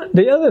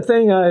 The other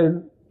thing I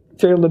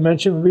failed to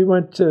mention, we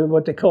went to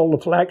what they call the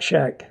Flak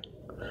Shack.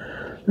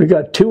 We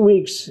got 2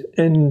 weeks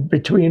in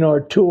between our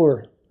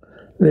tour.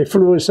 They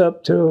flew us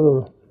up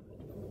to,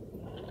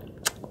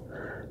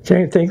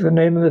 can't think of the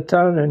name of the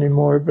town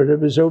anymore, but it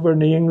was over on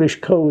the English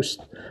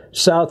coast,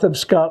 south of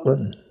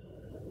Scotland.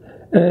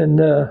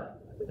 And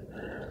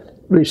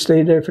we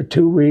stayed there for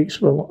 2 weeks.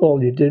 Well,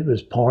 all you did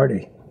was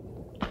party.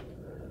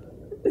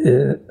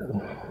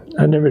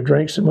 I never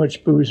drank so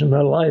much booze in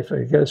my life,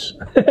 I guess.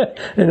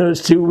 In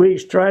those 2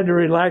 weeks, trying to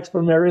relax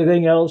from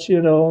everything else,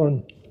 you know.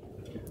 And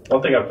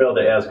one thing I failed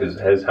to ask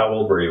is how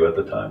old were you at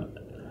the time?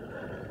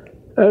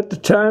 At the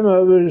time, I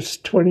was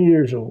 20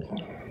 years old.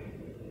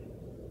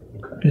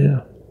 Okay.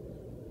 Yeah.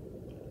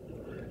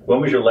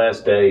 When was your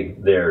last day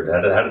there?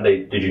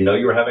 Did you know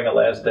you were having a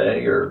last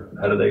day, or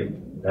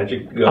how'd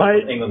you go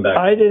from England back?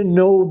 I didn't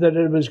know that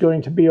it was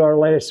going to be our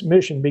last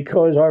mission,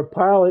 because our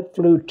pilot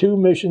flew 2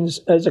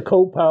 missions as a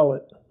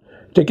co-pilot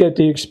to get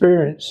the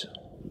experience.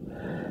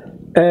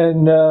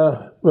 And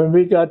when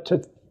we got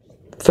to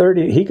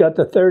 30, he got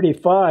to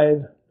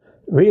 35,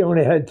 we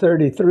only had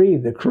 33,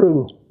 the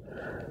crew.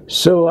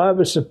 So I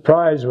was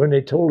surprised when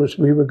they told us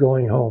we were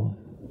going home.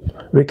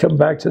 We come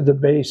back to the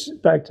base,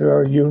 back to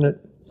our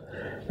unit,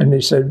 and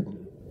they said,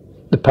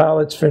 the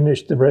pilot's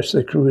finished, the rest of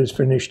the crew is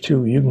finished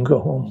too, you can go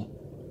home.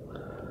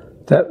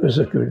 That was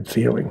a good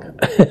feeling.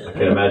 I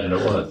can imagine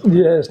it was.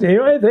 Yes, the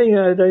only thing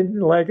I didn't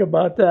like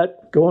about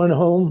that, going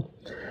home,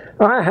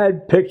 I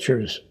had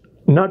pictures,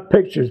 not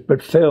pictures,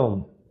 but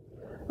film.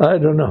 I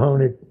don't know how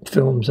many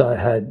films I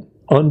had,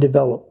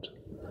 undeveloped.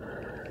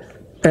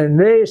 And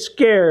they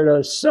scared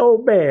us so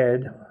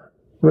bad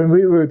when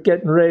we were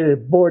getting ready to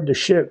board the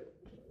ship,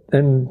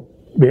 and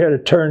we had to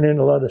turn in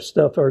a lot of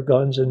stuff, our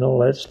guns and all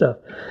that stuff,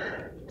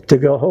 to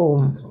go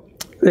home.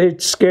 They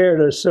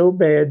scared us so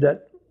bad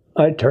that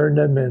I turned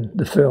them in,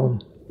 the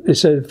film. They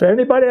said, if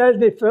anybody has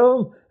any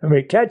film and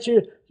we catch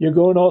you, you're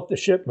going off the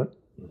shipment.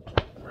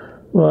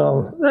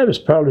 Well, that was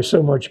probably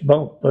so much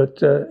bunk,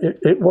 but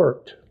it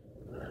worked.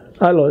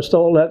 I lost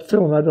all that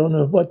film. I don't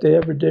know what they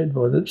ever did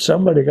with it.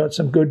 Somebody got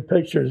some good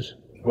pictures.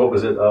 What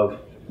was it of?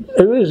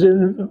 It was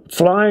in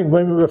flying.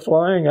 When we were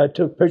flying, I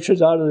took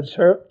pictures out of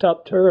the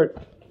top turret.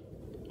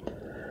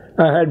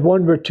 I had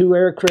one where 2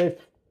 aircraft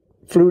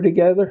flew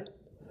together,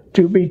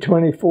 2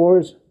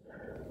 B-24s.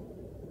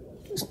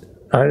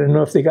 I don't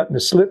know if they got in the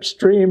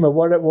slipstream or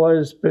what it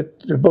was, but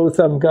both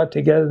of them got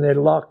together and they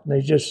locked and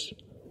they just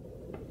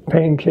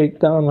pancaked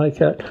down like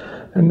that.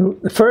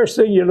 And the first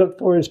thing you look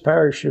for is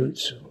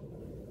parachutes.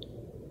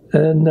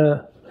 And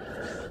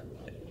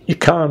you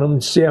count them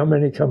and see how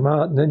many come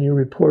out, and then you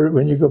report it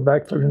when you go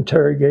back for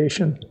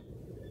interrogation.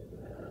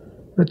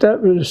 But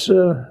that was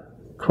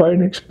quite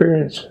an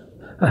experience.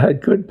 I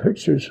had good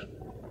pictures.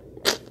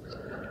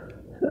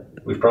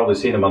 We've probably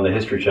seen them on the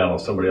History Channel.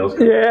 Somebody else.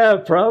 Yeah,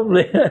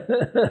 probably.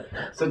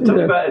 So tell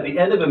me about, at the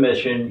end of a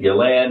mission, you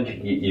land,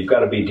 you've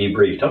got to be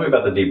debriefed. Tell me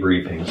about the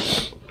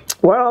debriefing.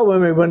 Well,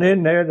 when we went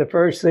in there, the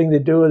first thing they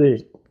do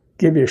is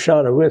give you a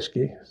shot of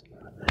whiskey.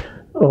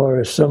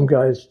 Or some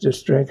guys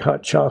just drink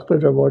hot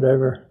chocolate or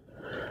whatever.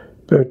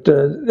 But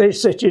they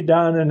sit you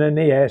down and then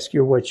they ask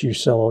you what you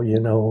saw, you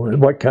know,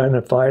 and what kind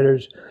of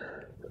fighters.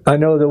 I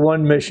know the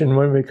one mission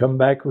when we come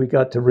back, we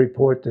got to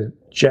report the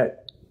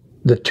jet,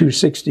 the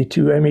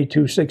 262,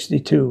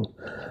 ME-262.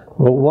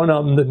 Well, one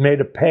of them that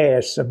made a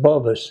pass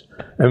above us,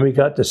 and we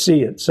got to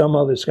see it. Some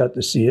of us got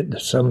to see it,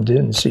 some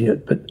didn't see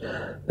it, but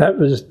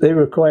they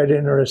were quite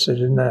interested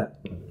in that.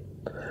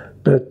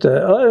 But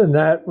other than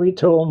that, we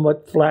told them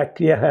what flak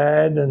you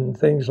had and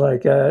things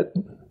like that,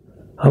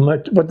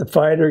 what the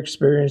fighter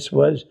experience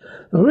was.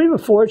 And we were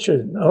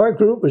fortunate. Our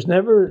group was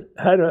never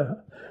had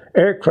a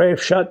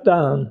aircraft shot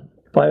down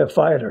by a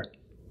fighter,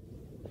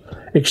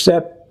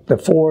 except the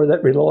 4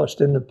 that we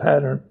lost in the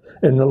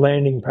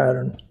landing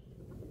pattern.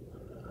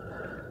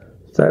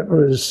 That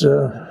was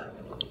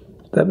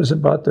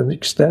about the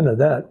extent of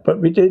that. But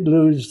we did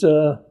lose,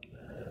 I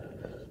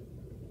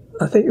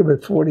think it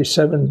was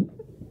 47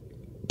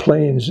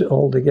 planes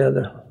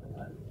altogether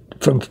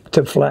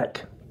to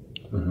flak.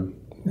 Mm-hmm.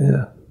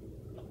 Yeah.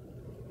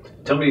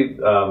 Tell me,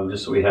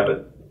 just so we have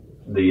it,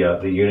 the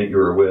unit you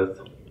were with,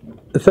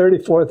 the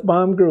 34th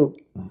Bomb Group.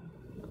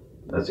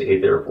 That's the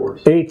 8th Air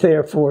Force. 8th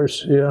Air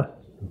Force, yeah.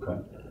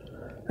 Okay.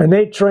 And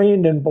they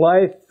trained in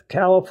Blythe,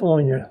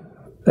 California.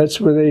 That's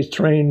where they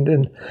trained.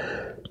 And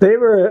they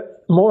were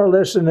more or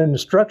less an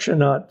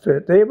instruction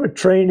outfit. They were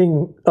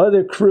training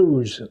other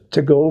crews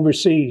to go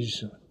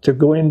overseas, to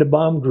go into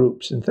bomb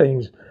groups and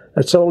things.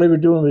 That's all they were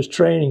doing was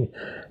training.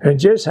 And it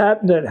just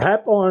happened that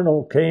Hap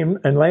Arnold came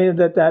and landed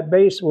at that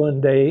base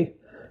one day,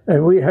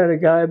 and we had a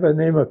guy by the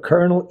name of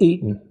Colonel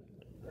Eaton.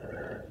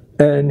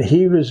 And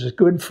he was a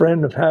good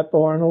friend of Hap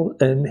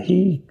Arnold, and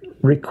he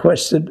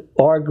requested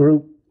our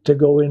group to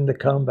go into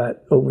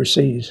combat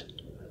overseas,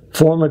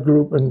 form a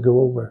group and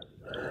go over.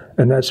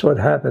 And that's what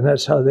happened.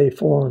 That's how they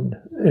formed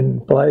in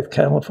Blythe,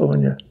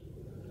 California.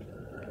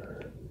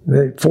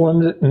 They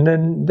formed it, and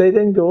then they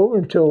didn't go over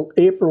until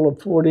April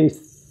of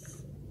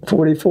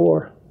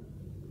 44.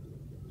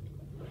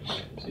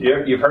 So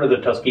you've heard of the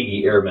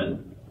Tuskegee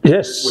Airmen.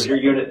 Yes. Was your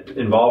unit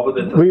involved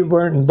with it? We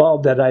weren't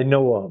involved that I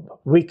know of.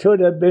 We could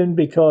have been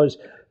because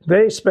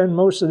they spend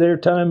most of their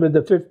time with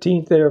the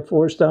 15th Air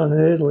Force down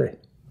in Italy.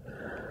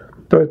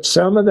 But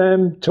some of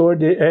them,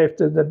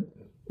 after the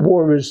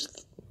war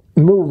was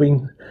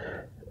moving,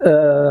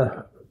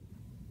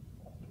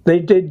 they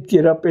did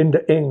get up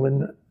into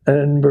England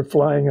and were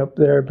flying up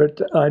there,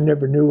 but I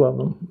never knew of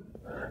them.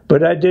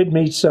 But I did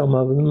meet some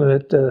of them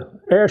at the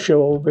air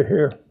show over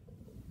here,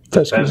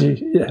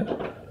 Tuskegee.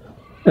 Yeah.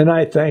 And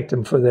I thanked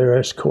them for their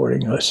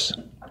escorting us.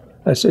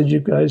 I said, you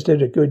guys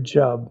did a good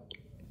job.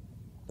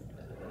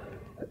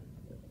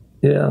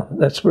 Yeah,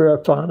 that's where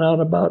I found out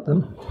about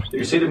them. Did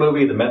you see the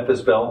movie The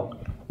Memphis Belle?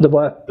 The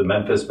what? The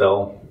Memphis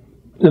Belle.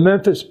 The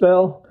Memphis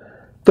Belle.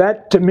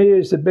 That, to me,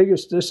 is the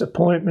biggest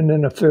disappointment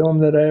in a film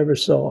that I ever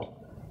saw.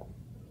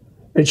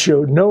 It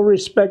showed no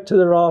respect to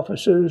their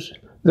officers.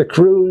 The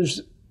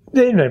crews,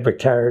 they never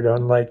carried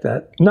on like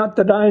that. Not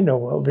that I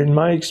know of, in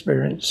my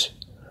experience.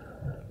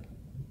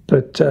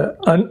 But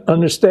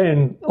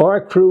understand, our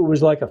crew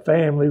was like a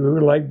family. We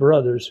were like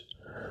brothers.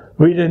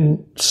 We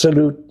didn't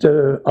salute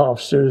the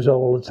officers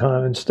all the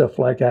time and stuff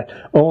like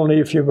that, only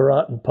if you were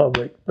out in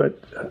public.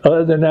 But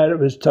other than that, it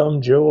was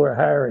Tom, Joe, or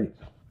Harry.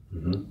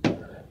 Mm-hmm.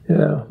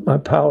 Yeah, my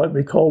pilot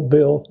we called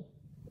Bill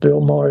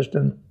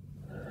Marsden.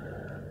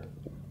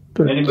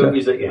 But, any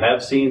movies that you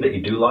have seen that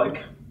you do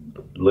like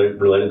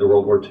related to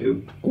World War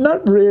II?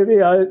 Not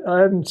really. I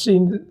haven't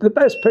seen. The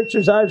best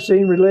pictures I've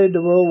seen related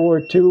to World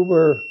War II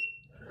were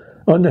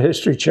on the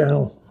History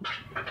Channel.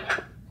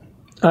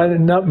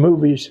 Not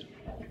movies.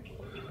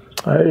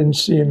 I didn't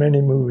see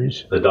many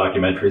movies. The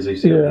documentaries you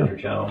see on the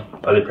History Channel,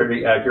 are they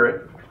pretty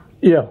accurate?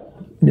 Yeah.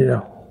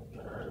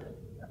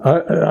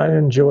 I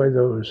enjoy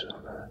those.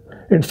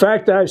 In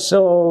fact, I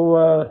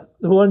saw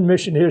the one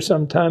mission here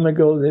some time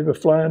ago. They were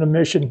flying a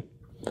mission,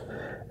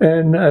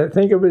 and I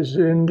think it was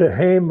into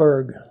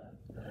Hamburg.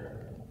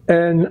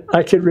 And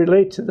I could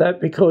relate to that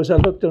because I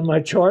looked on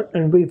my chart,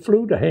 and we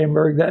flew to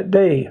Hamburg that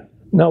day.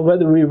 Now,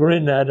 whether we were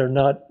in that or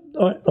not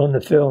on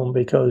the film,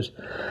 because,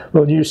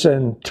 well, you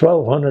send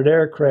 1,200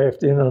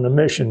 aircraft in on a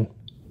mission.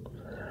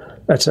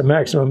 That's a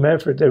maximum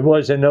effort. There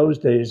was in those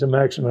days a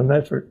maximum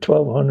effort,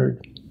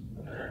 1,200.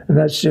 And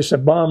that's just a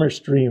bomber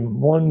stream,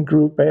 one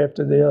group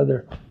after the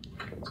other.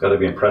 It's got to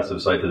be an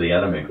impressive sight to the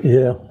enemy.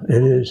 Yeah,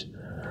 it is.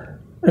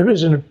 It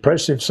was an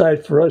impressive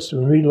sight for us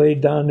when we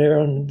laid down there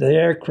on the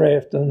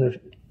aircraft out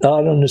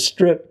on the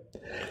strip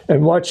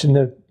and watching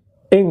the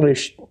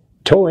English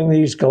towing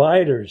these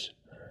gliders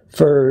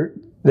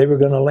they were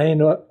going to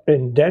land up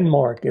in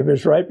Denmark. It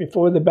was right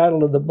before the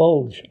Battle of the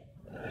Bulge.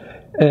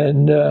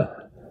 And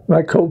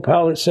my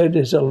co-pilot said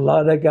there's a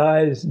lot of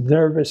guys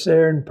nervous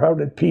there and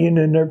probably peeing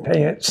in their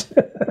pants.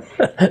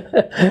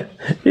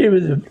 He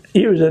was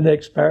an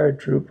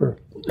ex-paratrooper.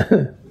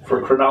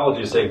 For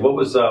chronology's sake, what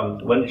was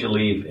when did you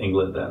leave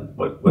England then?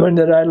 When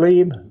did I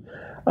leave?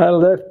 I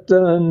left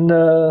on,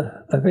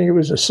 I think it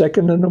was the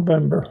 2nd of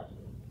November.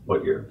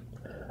 What year?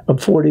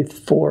 Of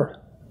 44,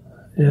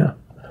 yeah.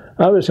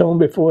 I was home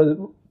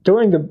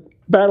during the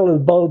Battle of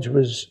the Bulge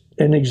was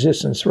in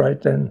existence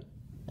right then.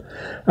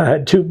 I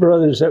had 2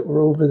 brothers that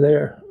were over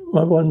there.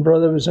 My one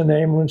brother was an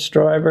ambulance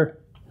driver.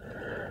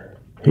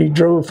 He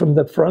drove from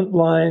the front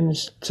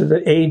lines to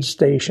the aid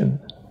station.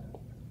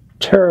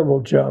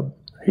 Terrible job.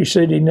 He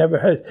said he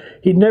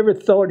never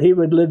thought he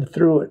would live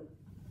through it.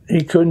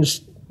 He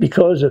couldn't,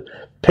 because of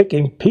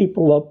picking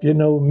people up,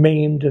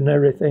 maimed and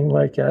everything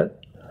like that.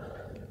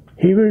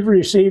 He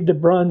received a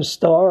Bronze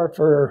Star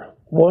for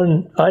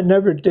one. I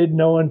never did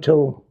know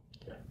until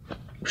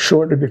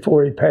shortly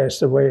before he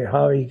passed away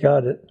how he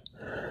got it.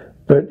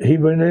 But he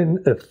went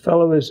in, a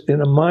fellow was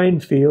in a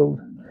minefield,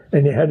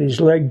 and he had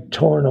his leg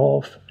torn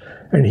off.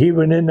 And he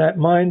went in that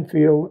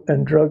minefield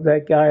and drug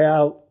that guy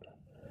out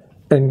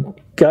and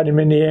got him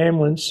in the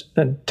ambulance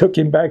and took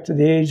him back to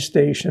the aid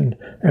station.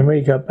 And when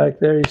he got back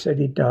there, he said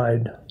he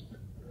died.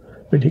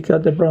 But he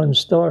got the Bronze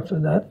Star for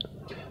that.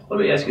 Let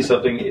me ask you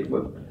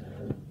something.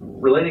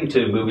 Relating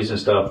to movies and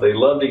stuff, they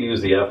love to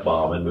use the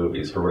F-bomb in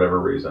movies for whatever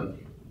reason.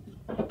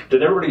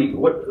 Did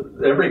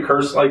everybody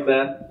curse like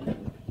that?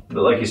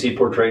 Like you see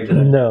portrayed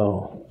today?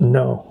 No.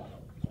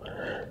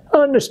 I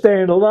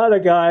understand a lot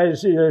of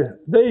guys,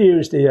 they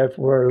use the F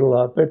word a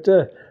lot, but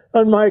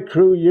on my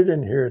crew, you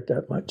didn't hear it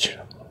that much.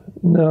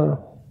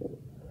 No.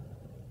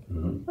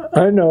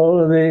 I know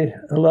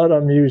a lot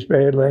of them use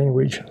bad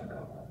language,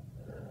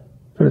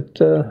 but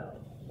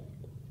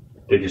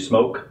Did you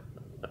smoke?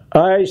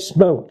 I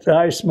smoked.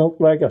 I smoked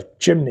like a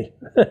chimney,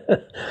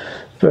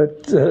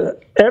 but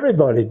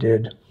everybody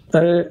did.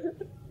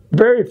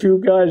 Very few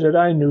guys that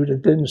I knew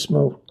that didn't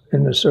smoke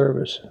in the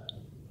service.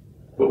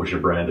 What was your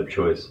brand of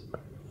choice?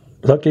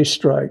 Lucky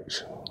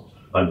Strikes.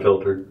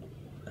 Unfiltered?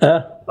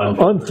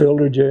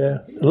 Unfiltered, yeah.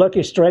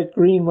 Lucky Strike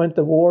Green went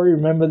to war. You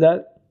remember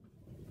that?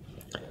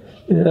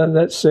 Yeah,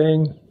 that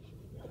saying.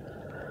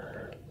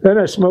 Then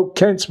I smoked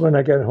Kents when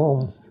I got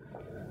home.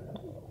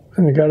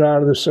 When I got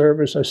out of the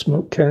service, I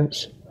smoked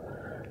Kents.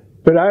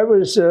 But I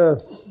was,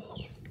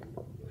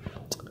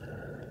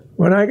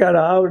 when I got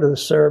out of the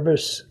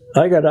service,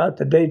 I got out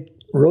the day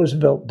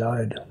Roosevelt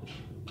died.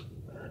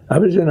 I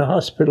was in a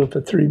hospital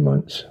for 3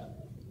 months.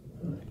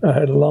 I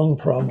had a lung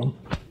problem.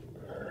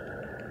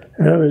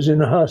 And I was in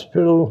the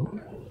hospital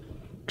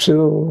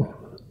till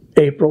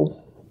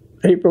April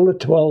the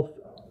 12th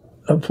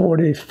of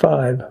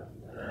 45.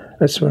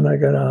 That's when I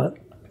got out.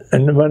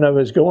 And when I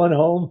was going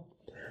home,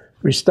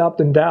 we stopped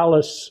in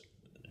Dallas,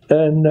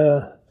 and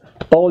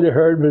all you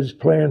heard was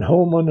playing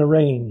Home on the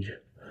Range.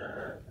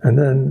 And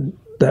then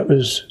that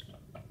was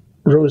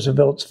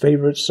Roosevelt's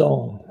favorite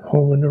song,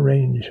 Home on the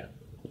Range.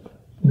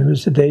 And it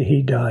was the day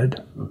he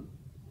died.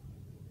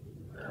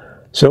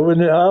 So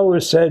I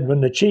always said,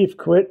 when the chief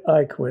quit,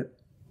 I quit.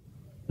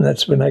 And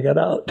that's when I got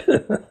out.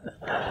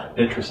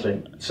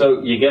 Interesting.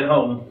 So you get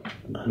home.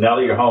 Now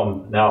that you're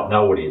home,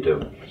 now what do you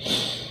do?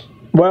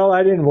 Well,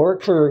 I didn't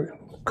work for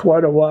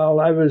quite a while.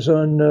 I was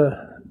on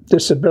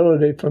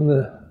disability from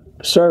the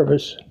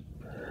service.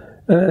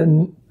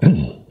 And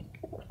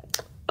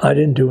I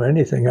didn't do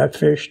anything. I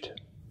fished.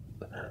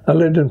 I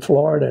lived in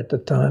Florida at the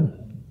time.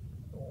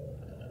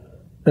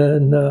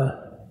 And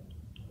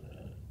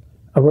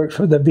I worked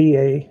for the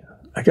VA.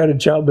 I got a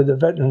job with the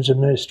Veterans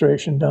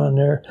Administration down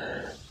there,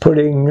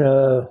 getting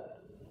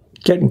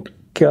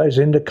guys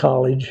into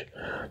college.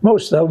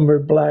 Most of them were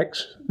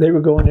blacks. They were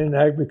going into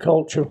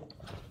agriculture.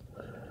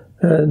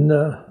 And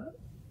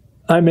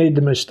I made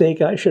the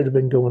mistake. I should have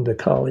been going to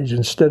college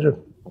instead of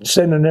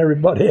sending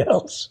everybody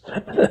else.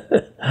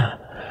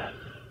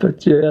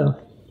 But yeah.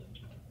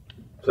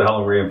 So how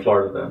long were you in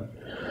Florida then?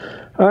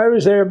 I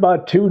was there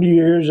about 2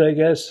 years, I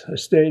guess. I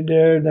stayed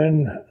there.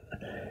 Then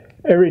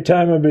every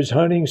time it was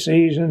hunting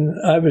season,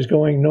 I was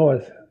going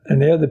north,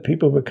 and the other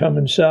people were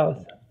coming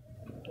south.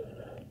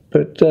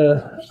 But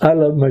I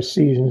love my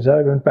seasons.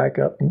 I went back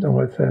up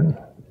north then.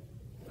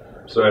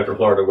 So after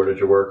Florida, where did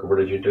you work, or what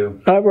did you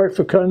do? I worked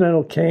for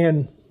Continental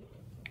Can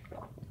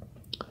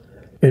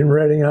in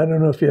Reading. I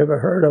don't know if you ever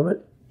heard of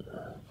it.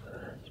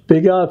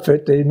 Big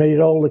outfit. They made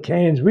all the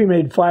cans. We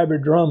made fiber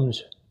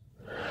drums.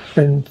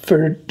 And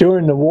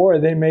during the war,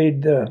 they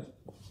made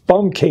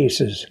bomb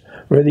cases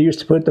where they used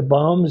to put the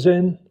bombs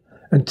in,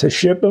 and to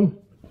ship them,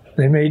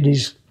 they made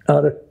these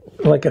out of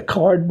like a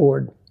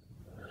cardboard,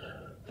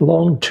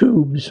 long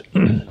tubes.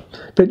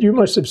 But you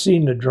must have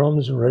seen the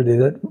drums already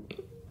that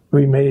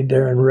we made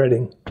there in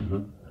Reading,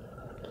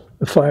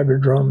 the fiber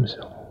drums.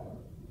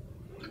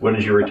 When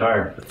did you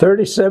retire?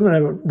 37, I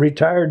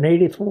retired in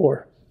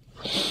 84.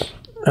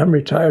 I'm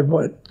retired,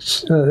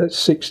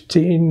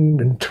 16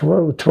 and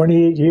 12,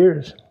 28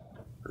 years.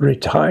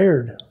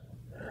 Retired.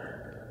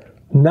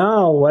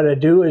 Now what I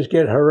do is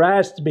get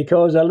harassed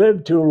because I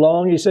lived too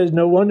long. He says,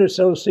 no wonder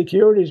Social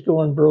Security's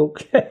going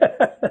broke.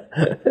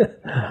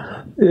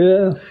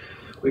 Yeah.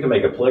 We can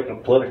make a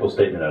political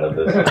statement out of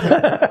this.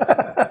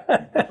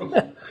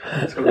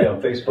 It's going to be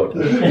on Facebook.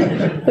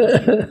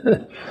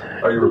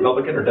 Are you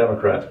Republican or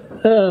Democrat?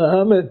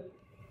 I'm a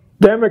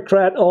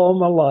Democrat all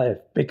my life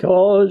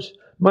because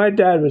my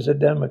dad was a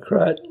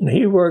Democrat, and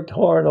he worked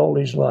hard all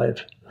his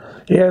life.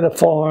 He had a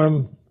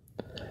farm,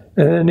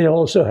 and then he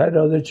also had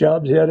other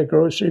jobs. He had a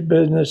grocery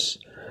business.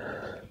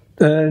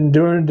 And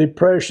during the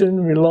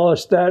Depression, we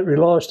lost that. We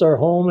lost our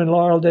home in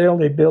Laureldale.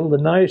 They built a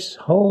nice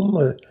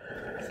home.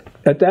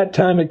 At that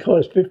time, it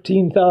cost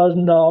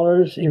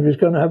 $15,000. He was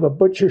going to have a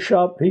butcher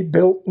shop he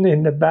built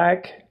in the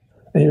back.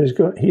 And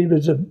he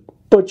was a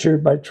butcher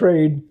by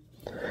trade.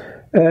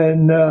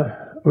 And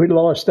we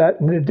lost that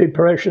in the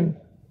Depression.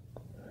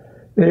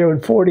 They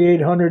owed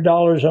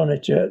 $4,800 on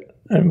it yet,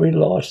 and we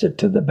lost it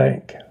to the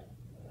bank.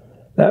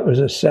 That was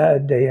a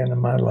sad day in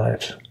my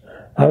life.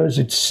 I was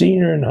a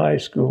senior in high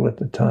school at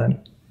the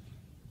time.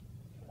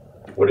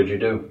 What did you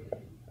do?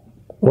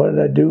 What did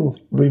I do?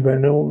 We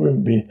went over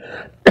and we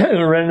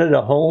rented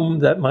a home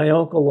that my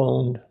uncle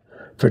owned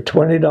for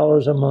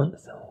 $20 a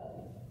month.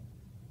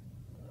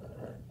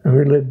 And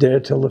we lived there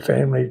till the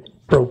family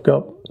broke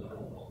up.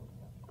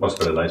 Must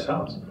have been a nice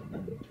house.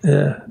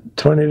 Yeah,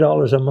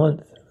 $20 a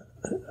month.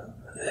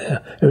 Yeah,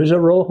 it was a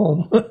row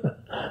home.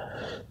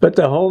 But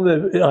the home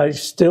that I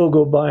still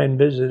go by and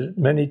visit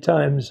many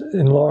times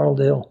in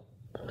Laureldale.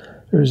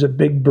 It was a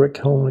big brick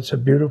home. It's a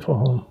beautiful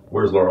home.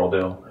 Where's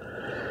Laureldale?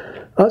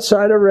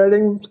 Outside of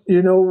Reading,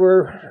 you know,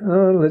 where,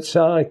 let's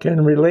how I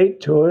can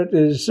relate to it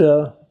is,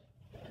 you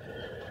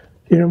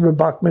know,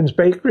 Bachman's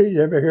Bakery.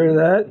 You ever hear of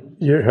that?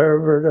 You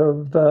heard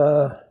of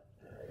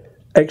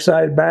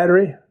Exide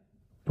Battery?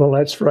 Well,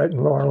 that's right in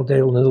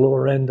Laureldale, in the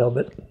lower end of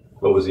it.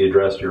 What was the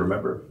address? Do you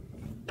remember?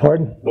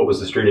 Pardon? What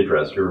was the street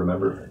address? Do you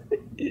remember?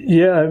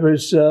 Yeah, it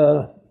was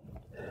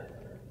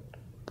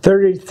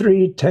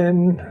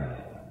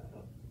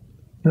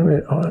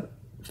 3310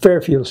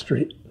 Fairfield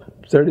Street.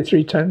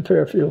 3310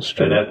 Fairfield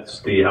Street. And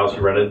that's the house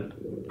you rented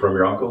from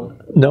your uncle?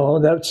 No,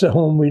 that's the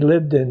home we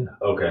lived in.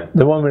 Okay.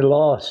 The one we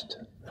lost.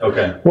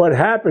 Okay. What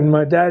happened,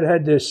 my dad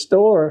had this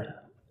store,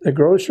 a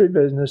grocery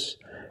business,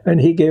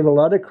 and he gave a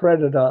lot of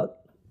credit out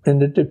in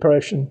the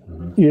Depression.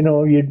 Mm-hmm. You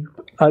know,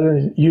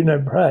 you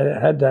never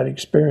had that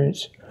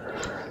experience.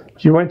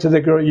 You went to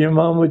your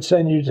mom would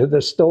send you to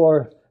the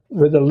store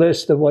with a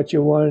list of what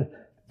you wanted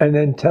and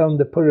then tell them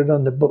to put it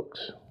on the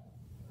books.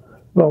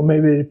 Well,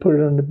 maybe they put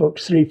it on the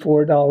books $3,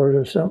 $4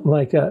 or something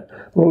like that.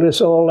 Well,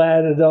 this all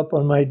added up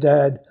on my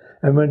dad.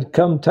 And when it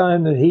come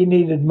time that he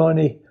needed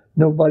money,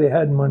 nobody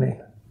had money.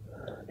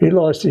 He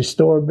lost his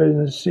store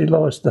business. He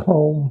lost the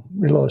home.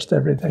 He lost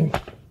everything.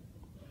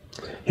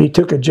 He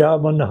took a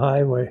job on the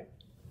highway.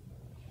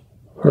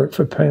 Worked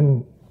for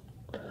Penn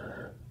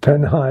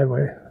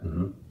Highway.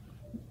 Mm-hmm.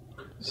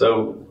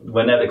 So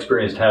when that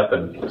experience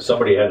happened,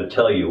 somebody had to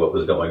tell you what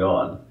was going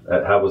on.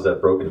 How was that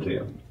broken to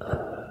you?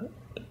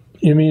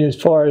 You mean as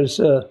far as...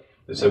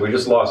 They said, we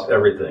just lost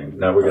everything.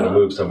 Now we're going to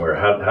move somewhere.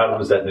 How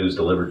was that news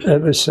delivered to you?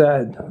 It was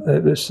sad.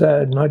 It was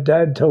sad. My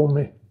dad told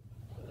me.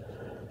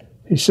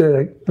 He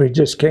said, we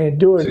just can't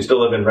do it. So you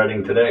still live in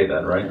Reading today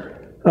then, right?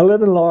 I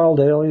live in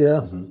Laureldale,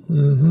 yeah.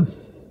 Mm-hmm.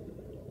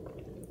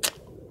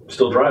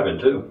 Still driving,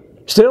 too?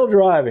 Still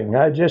driving.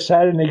 I just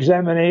had an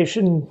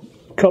examination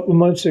a couple of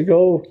months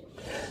ago.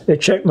 They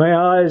checked my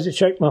eyes, they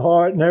checked my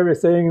heart and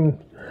everything.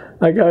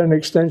 I got an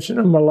extension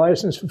of my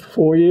license for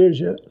 4 years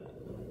yet.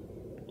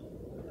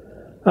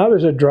 I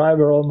was a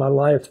driver all my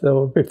life,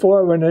 though.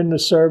 Before I went into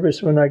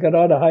service, when I got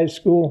out of high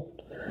school,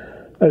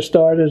 I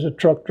started as a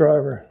truck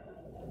driver.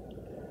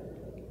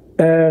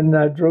 And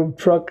I drove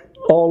truck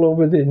all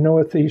over the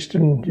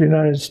northeastern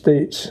United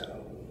States,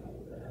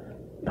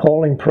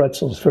 hauling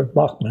pretzels for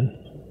Bachman.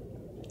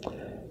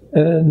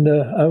 And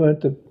I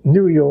went to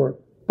New York,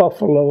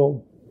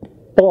 Buffalo,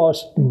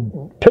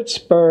 Boston,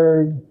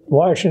 Pittsburgh,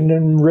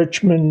 Washington,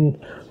 Richmond,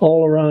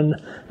 all around.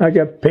 I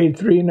got paid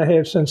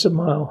 3.5 cents a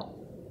mile.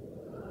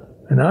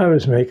 And I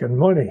was making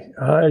money.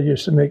 I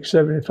used to make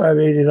 $75,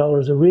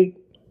 $80 a week.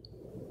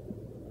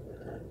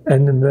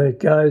 And the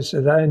guys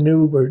that I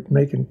knew were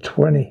making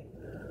 20.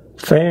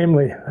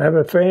 Family, I have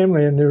a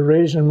family, and they're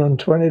raising them on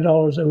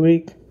 $20 a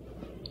week.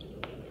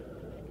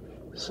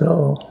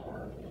 So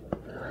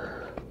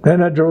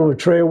then I drove a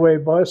Trailway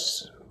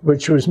bus,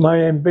 which was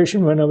my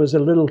ambition when I was a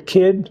little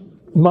kid.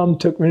 Mom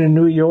took me to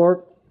New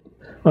York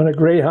on a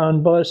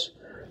Greyhound bus,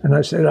 and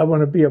I said, I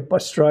want to be a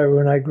bus driver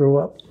when I grow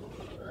up.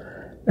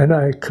 And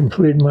I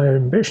completed my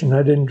ambition.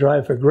 I didn't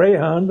drive for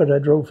Greyhound, but I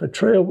drove for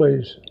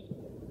Trailways.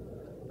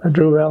 I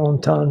drove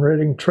Allentown,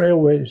 Reading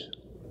Trailways.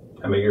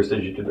 How many years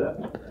did you do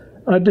that?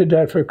 I did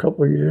that for a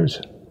couple of years.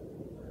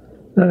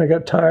 Then I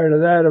got tired of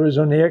that. I was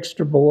on the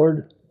extra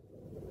board.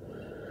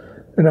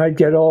 And I'd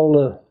get all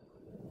the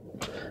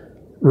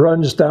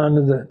runs down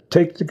to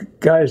take the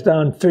guys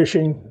down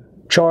fishing,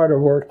 charter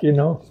work, you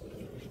know,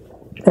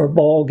 or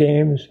ball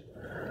games.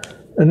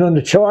 And on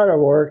the charter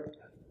work,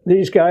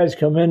 these guys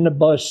come in the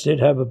bus, they'd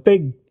have a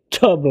big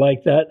tub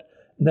like that,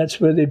 and that's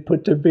where they'd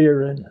put their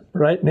beer in,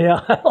 right in the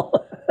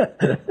aisle.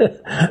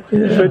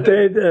 But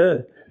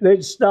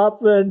they'd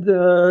stop and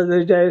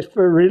they'd ask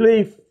for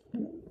relief.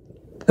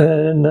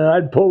 And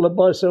I'd pull the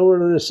bus over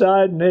to the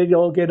side and they'd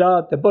all get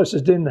out. The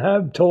buses didn't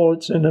have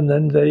toilets in them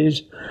then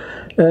days.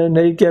 And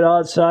they'd get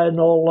outside and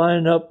all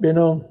line up, you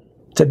know.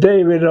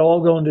 Today we'd all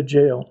go to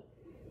jail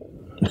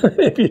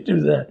if you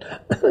do that.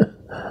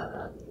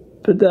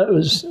 But that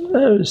was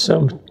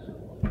some.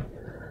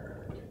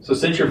 So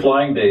since your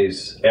flying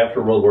days after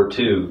World War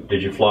II,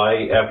 did you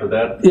fly after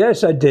that?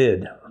 Yes, I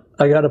did.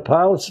 I got a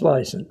pilot's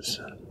license.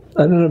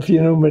 I don't know if you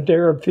know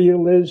Madera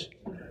Field is.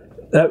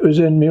 That was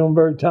in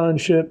Muhlenberg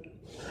Township.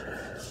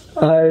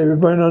 I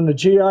went on the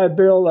GI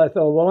Bill. I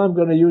thought, well, I'm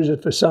going to use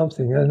it for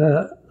something. And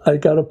I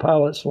got a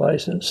pilot's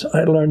license.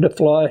 I learned to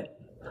fly.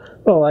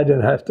 Well, I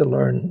didn't have to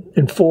learn.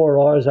 In 4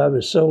 hours, I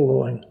was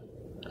soloing.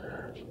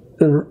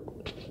 The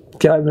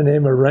guy by the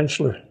name of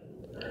Rentschler,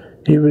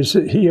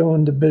 he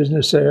owned the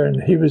business there,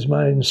 and he was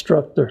my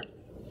instructor.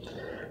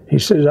 He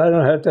says, I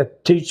don't have to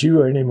teach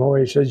you anymore.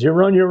 He says, you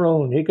run your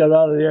own. He got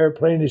out of the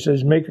airplane. He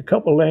says, make a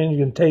couple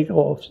landings and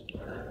takeoffs.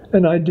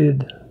 And I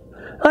did.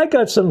 I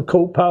got some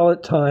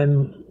co-pilot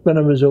time when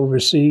I was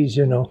overseas,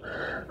 you know.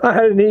 I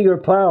had an eager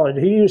pilot.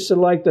 He used to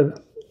like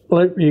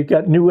you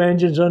got new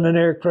engines on an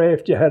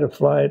aircraft, you had to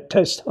fly at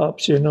test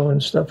hops, you know,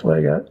 and stuff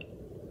like that.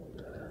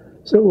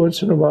 So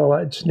once in a while,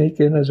 I'd sneak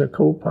in as a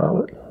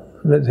co-pilot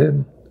with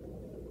him.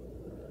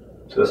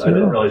 So I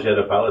didn't realize you had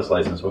a pilot's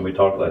license when we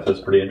talked last.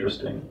 That's pretty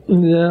interesting.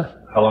 Yeah.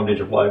 How long did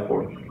you fly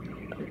for?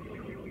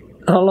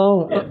 How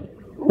long? Yeah.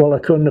 Well, I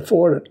couldn't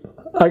afford it.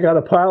 I got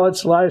a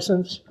pilot's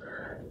license,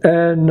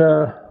 and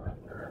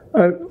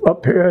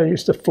up here I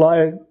used to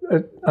fly.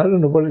 I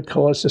don't know what it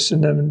cost us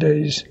in them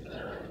days,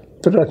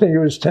 but I think it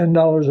was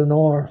 $10 an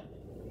hour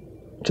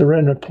to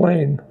rent a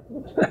plane.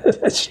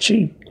 That's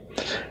cheap,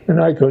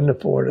 and I couldn't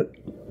afford it.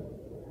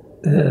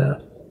 Yeah.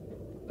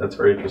 That's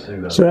very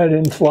interesting, though. So I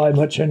didn't fly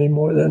much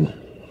anymore then.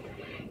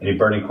 Any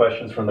burning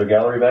questions from the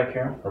gallery back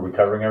here? Are we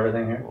covering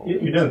everything here?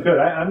 You're doing good.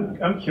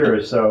 I'm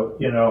curious. So,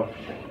 you know,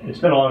 it's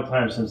been a long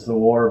time since the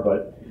war,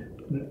 but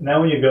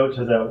now when you go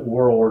to the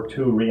World War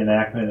II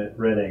reenactment at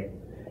Reading,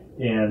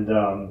 and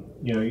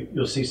you know,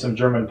 you'll see some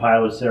German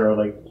pilots there,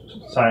 like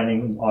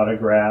signing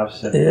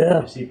autographs, and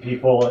you see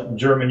people in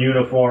German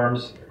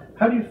uniforms.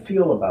 How do you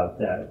feel about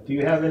that? Do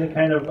you have any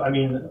kind of, I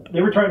mean,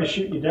 they were trying to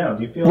shoot you down.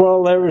 Do you feel?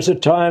 Well, there was a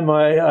time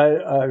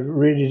I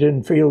really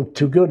didn't feel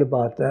too good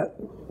about that.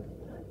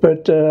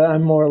 But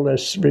I'm more or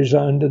less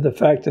resigned to the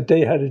fact that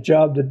they had a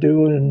job to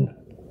do, and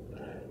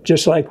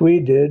just like we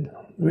did,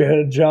 we had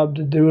a job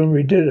to do and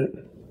we did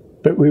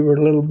it. But we were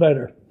a little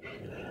better.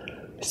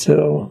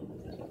 So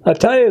I'll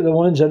tell you the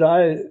ones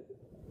that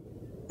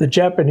the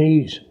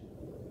Japanese,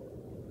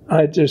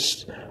 I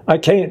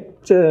can't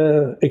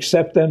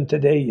accept them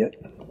today yet.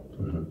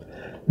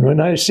 When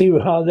I see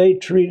how they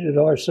treated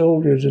our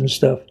soldiers and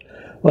stuff,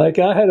 like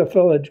I had a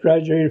fellow that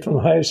graduated from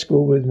high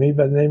school with me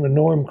by the name of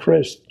Norm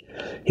Christ.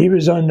 He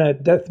was on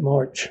that death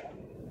march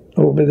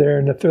over there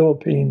in the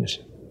Philippines,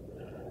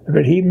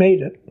 but he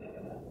made it.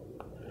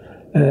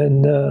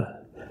 And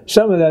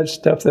some of that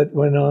stuff that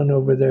went on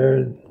over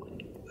there,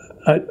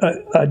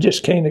 I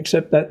just can't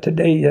accept that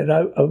today yet.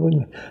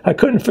 I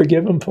couldn't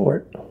forgive him for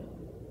it.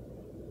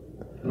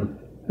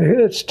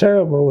 It's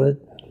terrible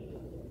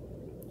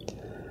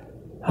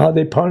how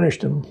they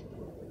punished him.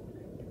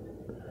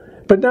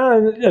 But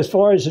now, as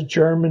far as the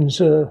Germans,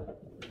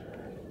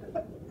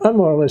 I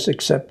more or less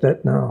accept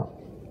that now.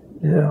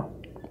 Yeah.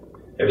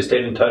 Have you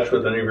stayed in touch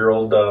with any of your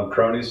old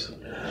cronies?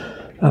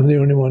 I'm the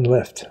only one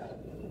left.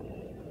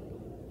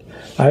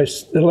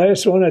 The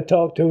last one I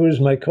talked to was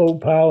my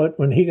co-pilot.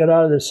 When he got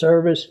out of the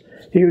service,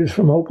 he was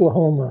from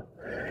Oklahoma.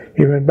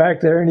 He went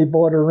back there and he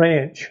bought a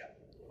ranch.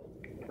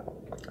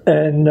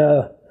 And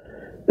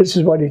this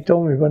is what he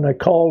told me when I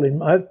called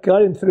him. I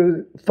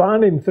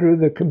found him through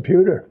the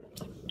computer.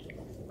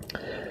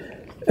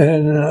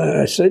 And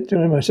I said to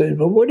him,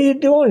 well, what are you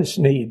doing,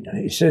 Sneed?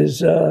 He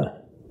says,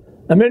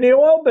 I'm in the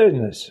oil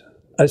business.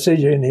 I said,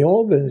 you're in the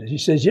oil business? He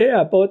says,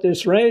 yeah, I bought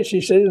this ranch.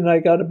 He says, and I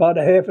got about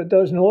a half a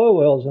dozen oil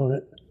wells on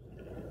it.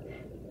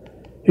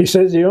 He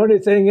says, the only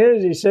thing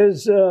is, he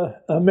says,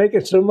 I'm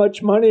making so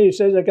much money, he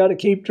says, I got to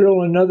keep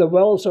drilling another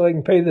well so I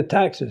can pay the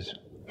taxes.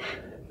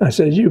 I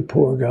said, you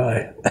poor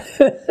guy.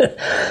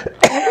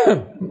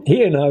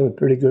 He and I were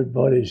pretty good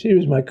buddies. He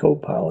was my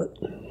co-pilot.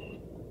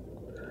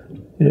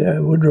 Yeah,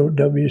 Woodrow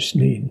W.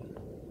 Sneed.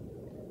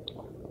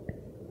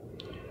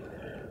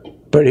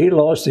 But he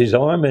lost his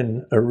arm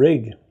in a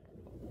rig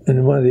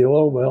in one of the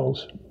oil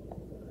wells.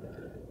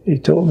 He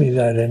told me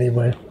that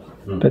anyway.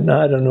 But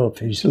now I don't know if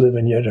he's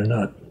living yet or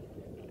not.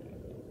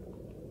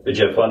 Did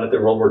you have fun at the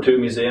World War II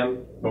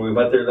Museum when we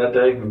went there that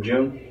day in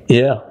June?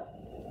 Yeah.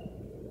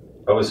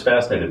 I was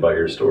fascinated by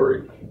your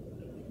story.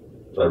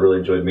 So I really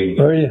enjoyed meeting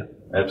you. Are you?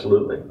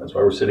 Absolutely. That's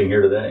why we're sitting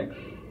here today.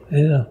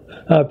 Yeah,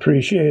 I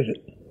appreciate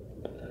it.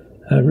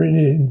 I'm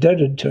really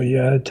indebted to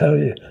you, I tell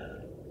you.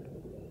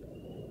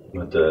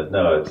 But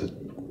no,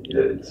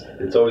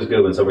 it's always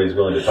good when somebody's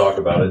willing to talk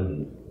about it.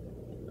 And,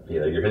 you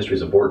know, your history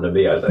is important to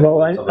me, I think.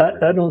 Well,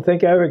 I don't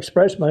think I ever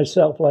expressed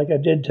myself like I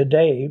did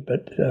today,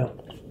 but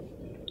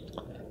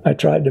I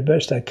tried the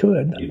best I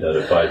could. You did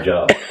a fine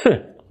job.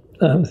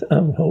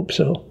 I hope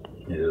so.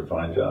 You did a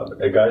fine job.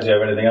 Hey, guys, you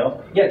have anything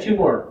else? Yeah, two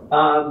more.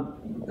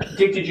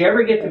 Dick, did you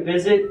ever get to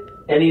visit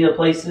any of the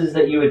places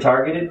that you had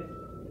targeted?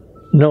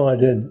 No, I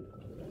didn't.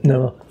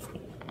 No.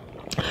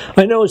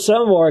 I know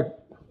some of our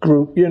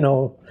group, you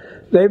know,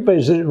 they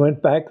visited,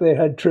 went back, they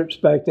had trips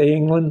back to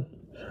England,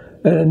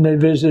 and they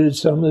visited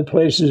some of the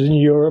places in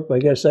Europe, I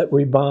guess that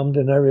we bombed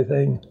and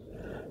everything,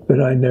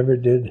 but I never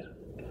did.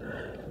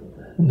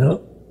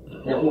 No.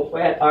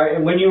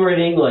 And when you were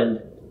in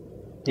England,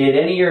 did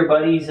any of your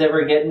buddies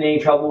ever get in any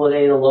trouble with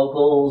any of the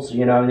locals?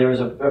 You know, there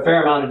was a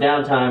fair amount of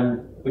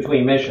downtime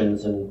between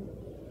missions, and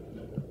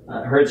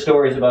I heard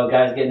stories about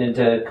guys getting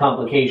into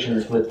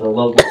complications with the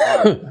local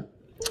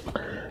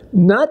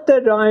Not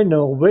that I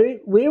know.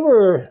 We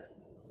were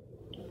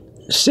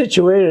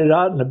situated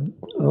out in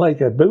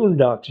like a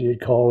boondocks,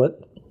 you'd call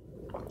it.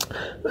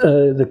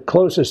 The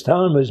closest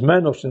town was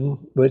Mendlesham,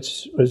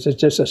 which was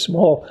just a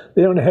small,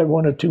 they only had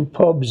one or two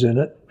pubs in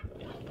it.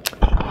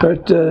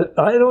 But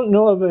I don't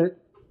know if it,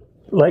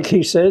 like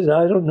he says,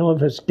 I don't know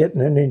if it's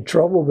getting any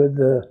trouble with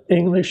the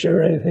English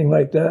or anything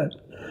like that.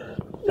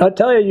 I'll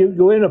tell you, you'd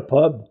go in a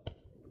pub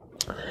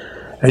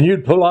and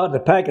you'd pull out a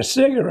pack of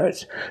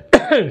cigarettes,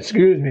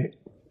 excuse me,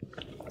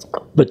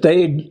 but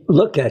they'd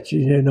look at you,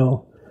 you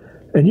know,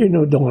 and you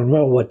know darn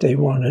well what they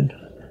wanted.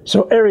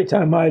 So every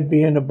time I'd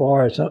be in a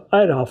bar or something,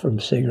 I'd offer them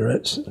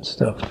cigarettes and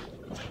stuff.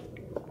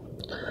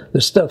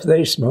 The stuff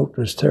they smoked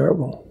was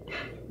terrible.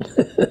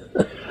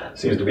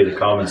 Seems to be the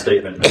common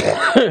statement.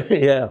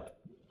 Yeah.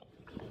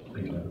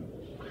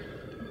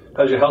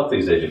 How's your health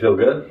these days? You feel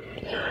good?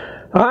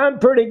 I'm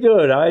pretty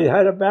good. I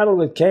had a battle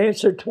with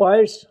cancer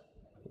twice,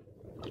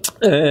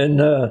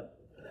 and I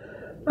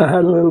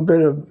had a little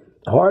bit of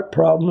heart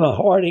problem, a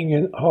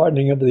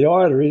hardening of the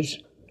arteries,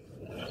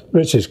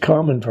 which is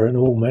common for an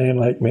old man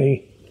like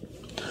me.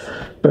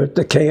 But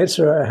the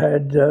cancer, I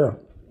had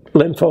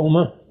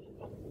lymphoma.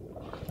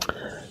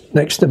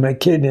 Next to my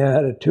kidney, I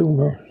had a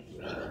tumor,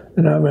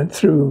 and I went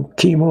through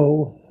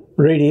chemo,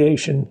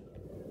 radiation,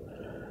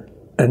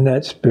 and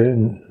that's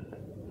been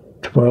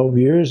 12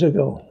 years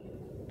ago.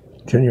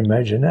 Can you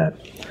imagine that?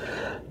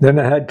 Then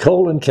I had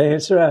colon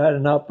cancer. I had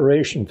an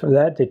operation for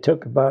that. They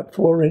took about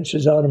 4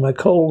 inches out of my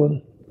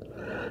colon,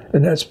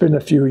 and that's been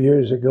a few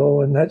years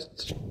ago, and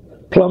that's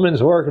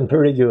plumbing's working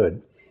pretty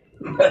good.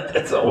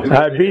 That's always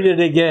I beat it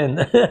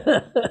again.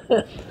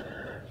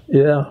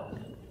 Yeah.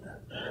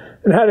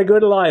 And had a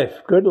good life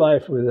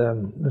with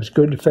them. It was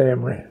good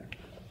family.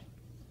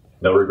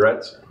 No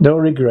regrets? No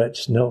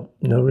regrets, no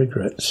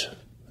regrets.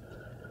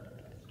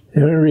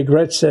 The only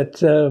regrets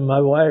that my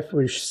wife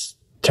was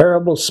a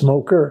terrible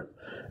smoker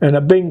and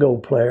a bingo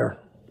player.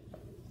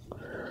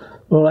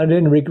 Well, I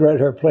didn't regret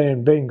her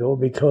playing bingo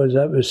because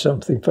that was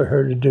something for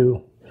her to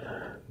do.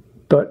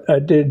 But I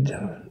did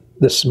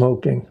the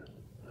smoking.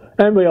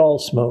 And we all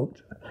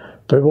smoked.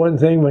 But one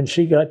thing, when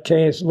she got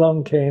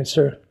lung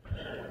cancer,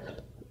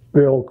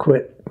 we all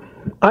quit.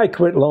 I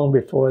quit long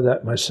before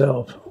that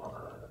myself.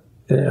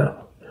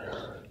 Yeah.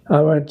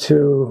 I went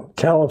to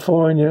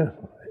California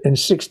in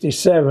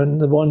 '67.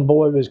 The one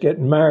boy was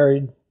getting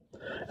married,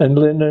 and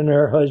Linda and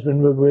her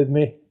husband were with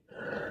me.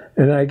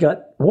 And I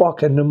got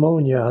walking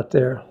pneumonia out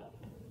there.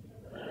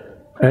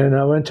 And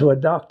I went to a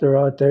doctor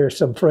out there.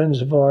 Some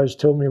friends of ours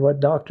told me what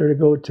doctor to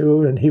go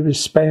to, and he was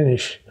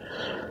Spanish.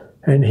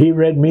 And he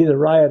read me the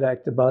riot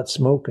act about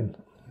smoking.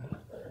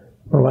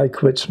 Well, I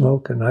quit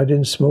smoking. I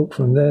didn't smoke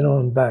from then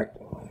on back.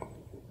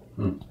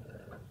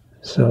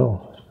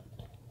 So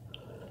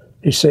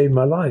he saved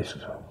my life.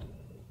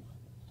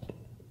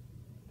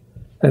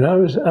 And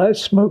I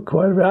smoked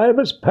quite a bit. I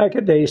was a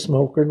pack-a-day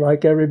smoker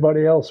like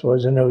everybody else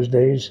was in those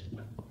days.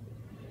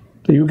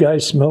 Do you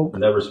guys smoke?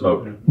 Never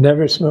smoked.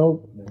 Never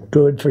smoked?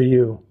 Good for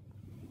you.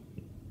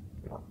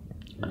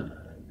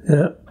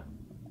 Yeah.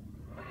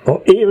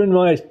 Well, even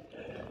my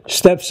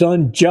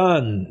stepson,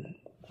 John,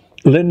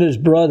 Linda's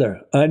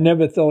brother, I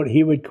never thought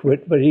he would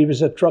quit, but he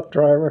was a truck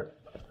driver.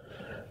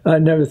 I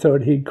never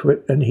thought he'd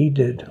quit, and he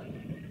did.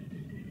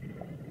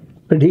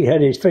 But he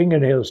had his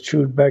fingernails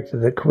chewed back to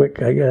the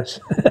quick, I guess.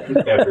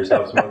 After he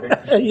stopped smoking?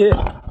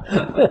 Yeah.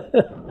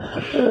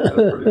 That's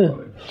pretty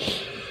funny.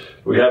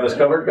 We have this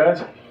covered,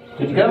 guys?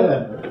 Good to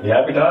go. You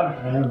happy,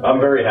 Tom? I'm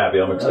very happy.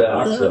 I'm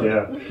ecstatic. So.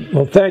 Yeah.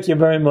 Well, thank you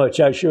very much.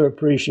 I sure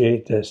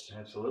appreciate this.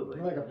 Absolutely.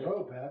 You're like a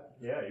pro, Pat.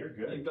 Yeah, you're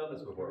good. You've done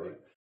this before, right?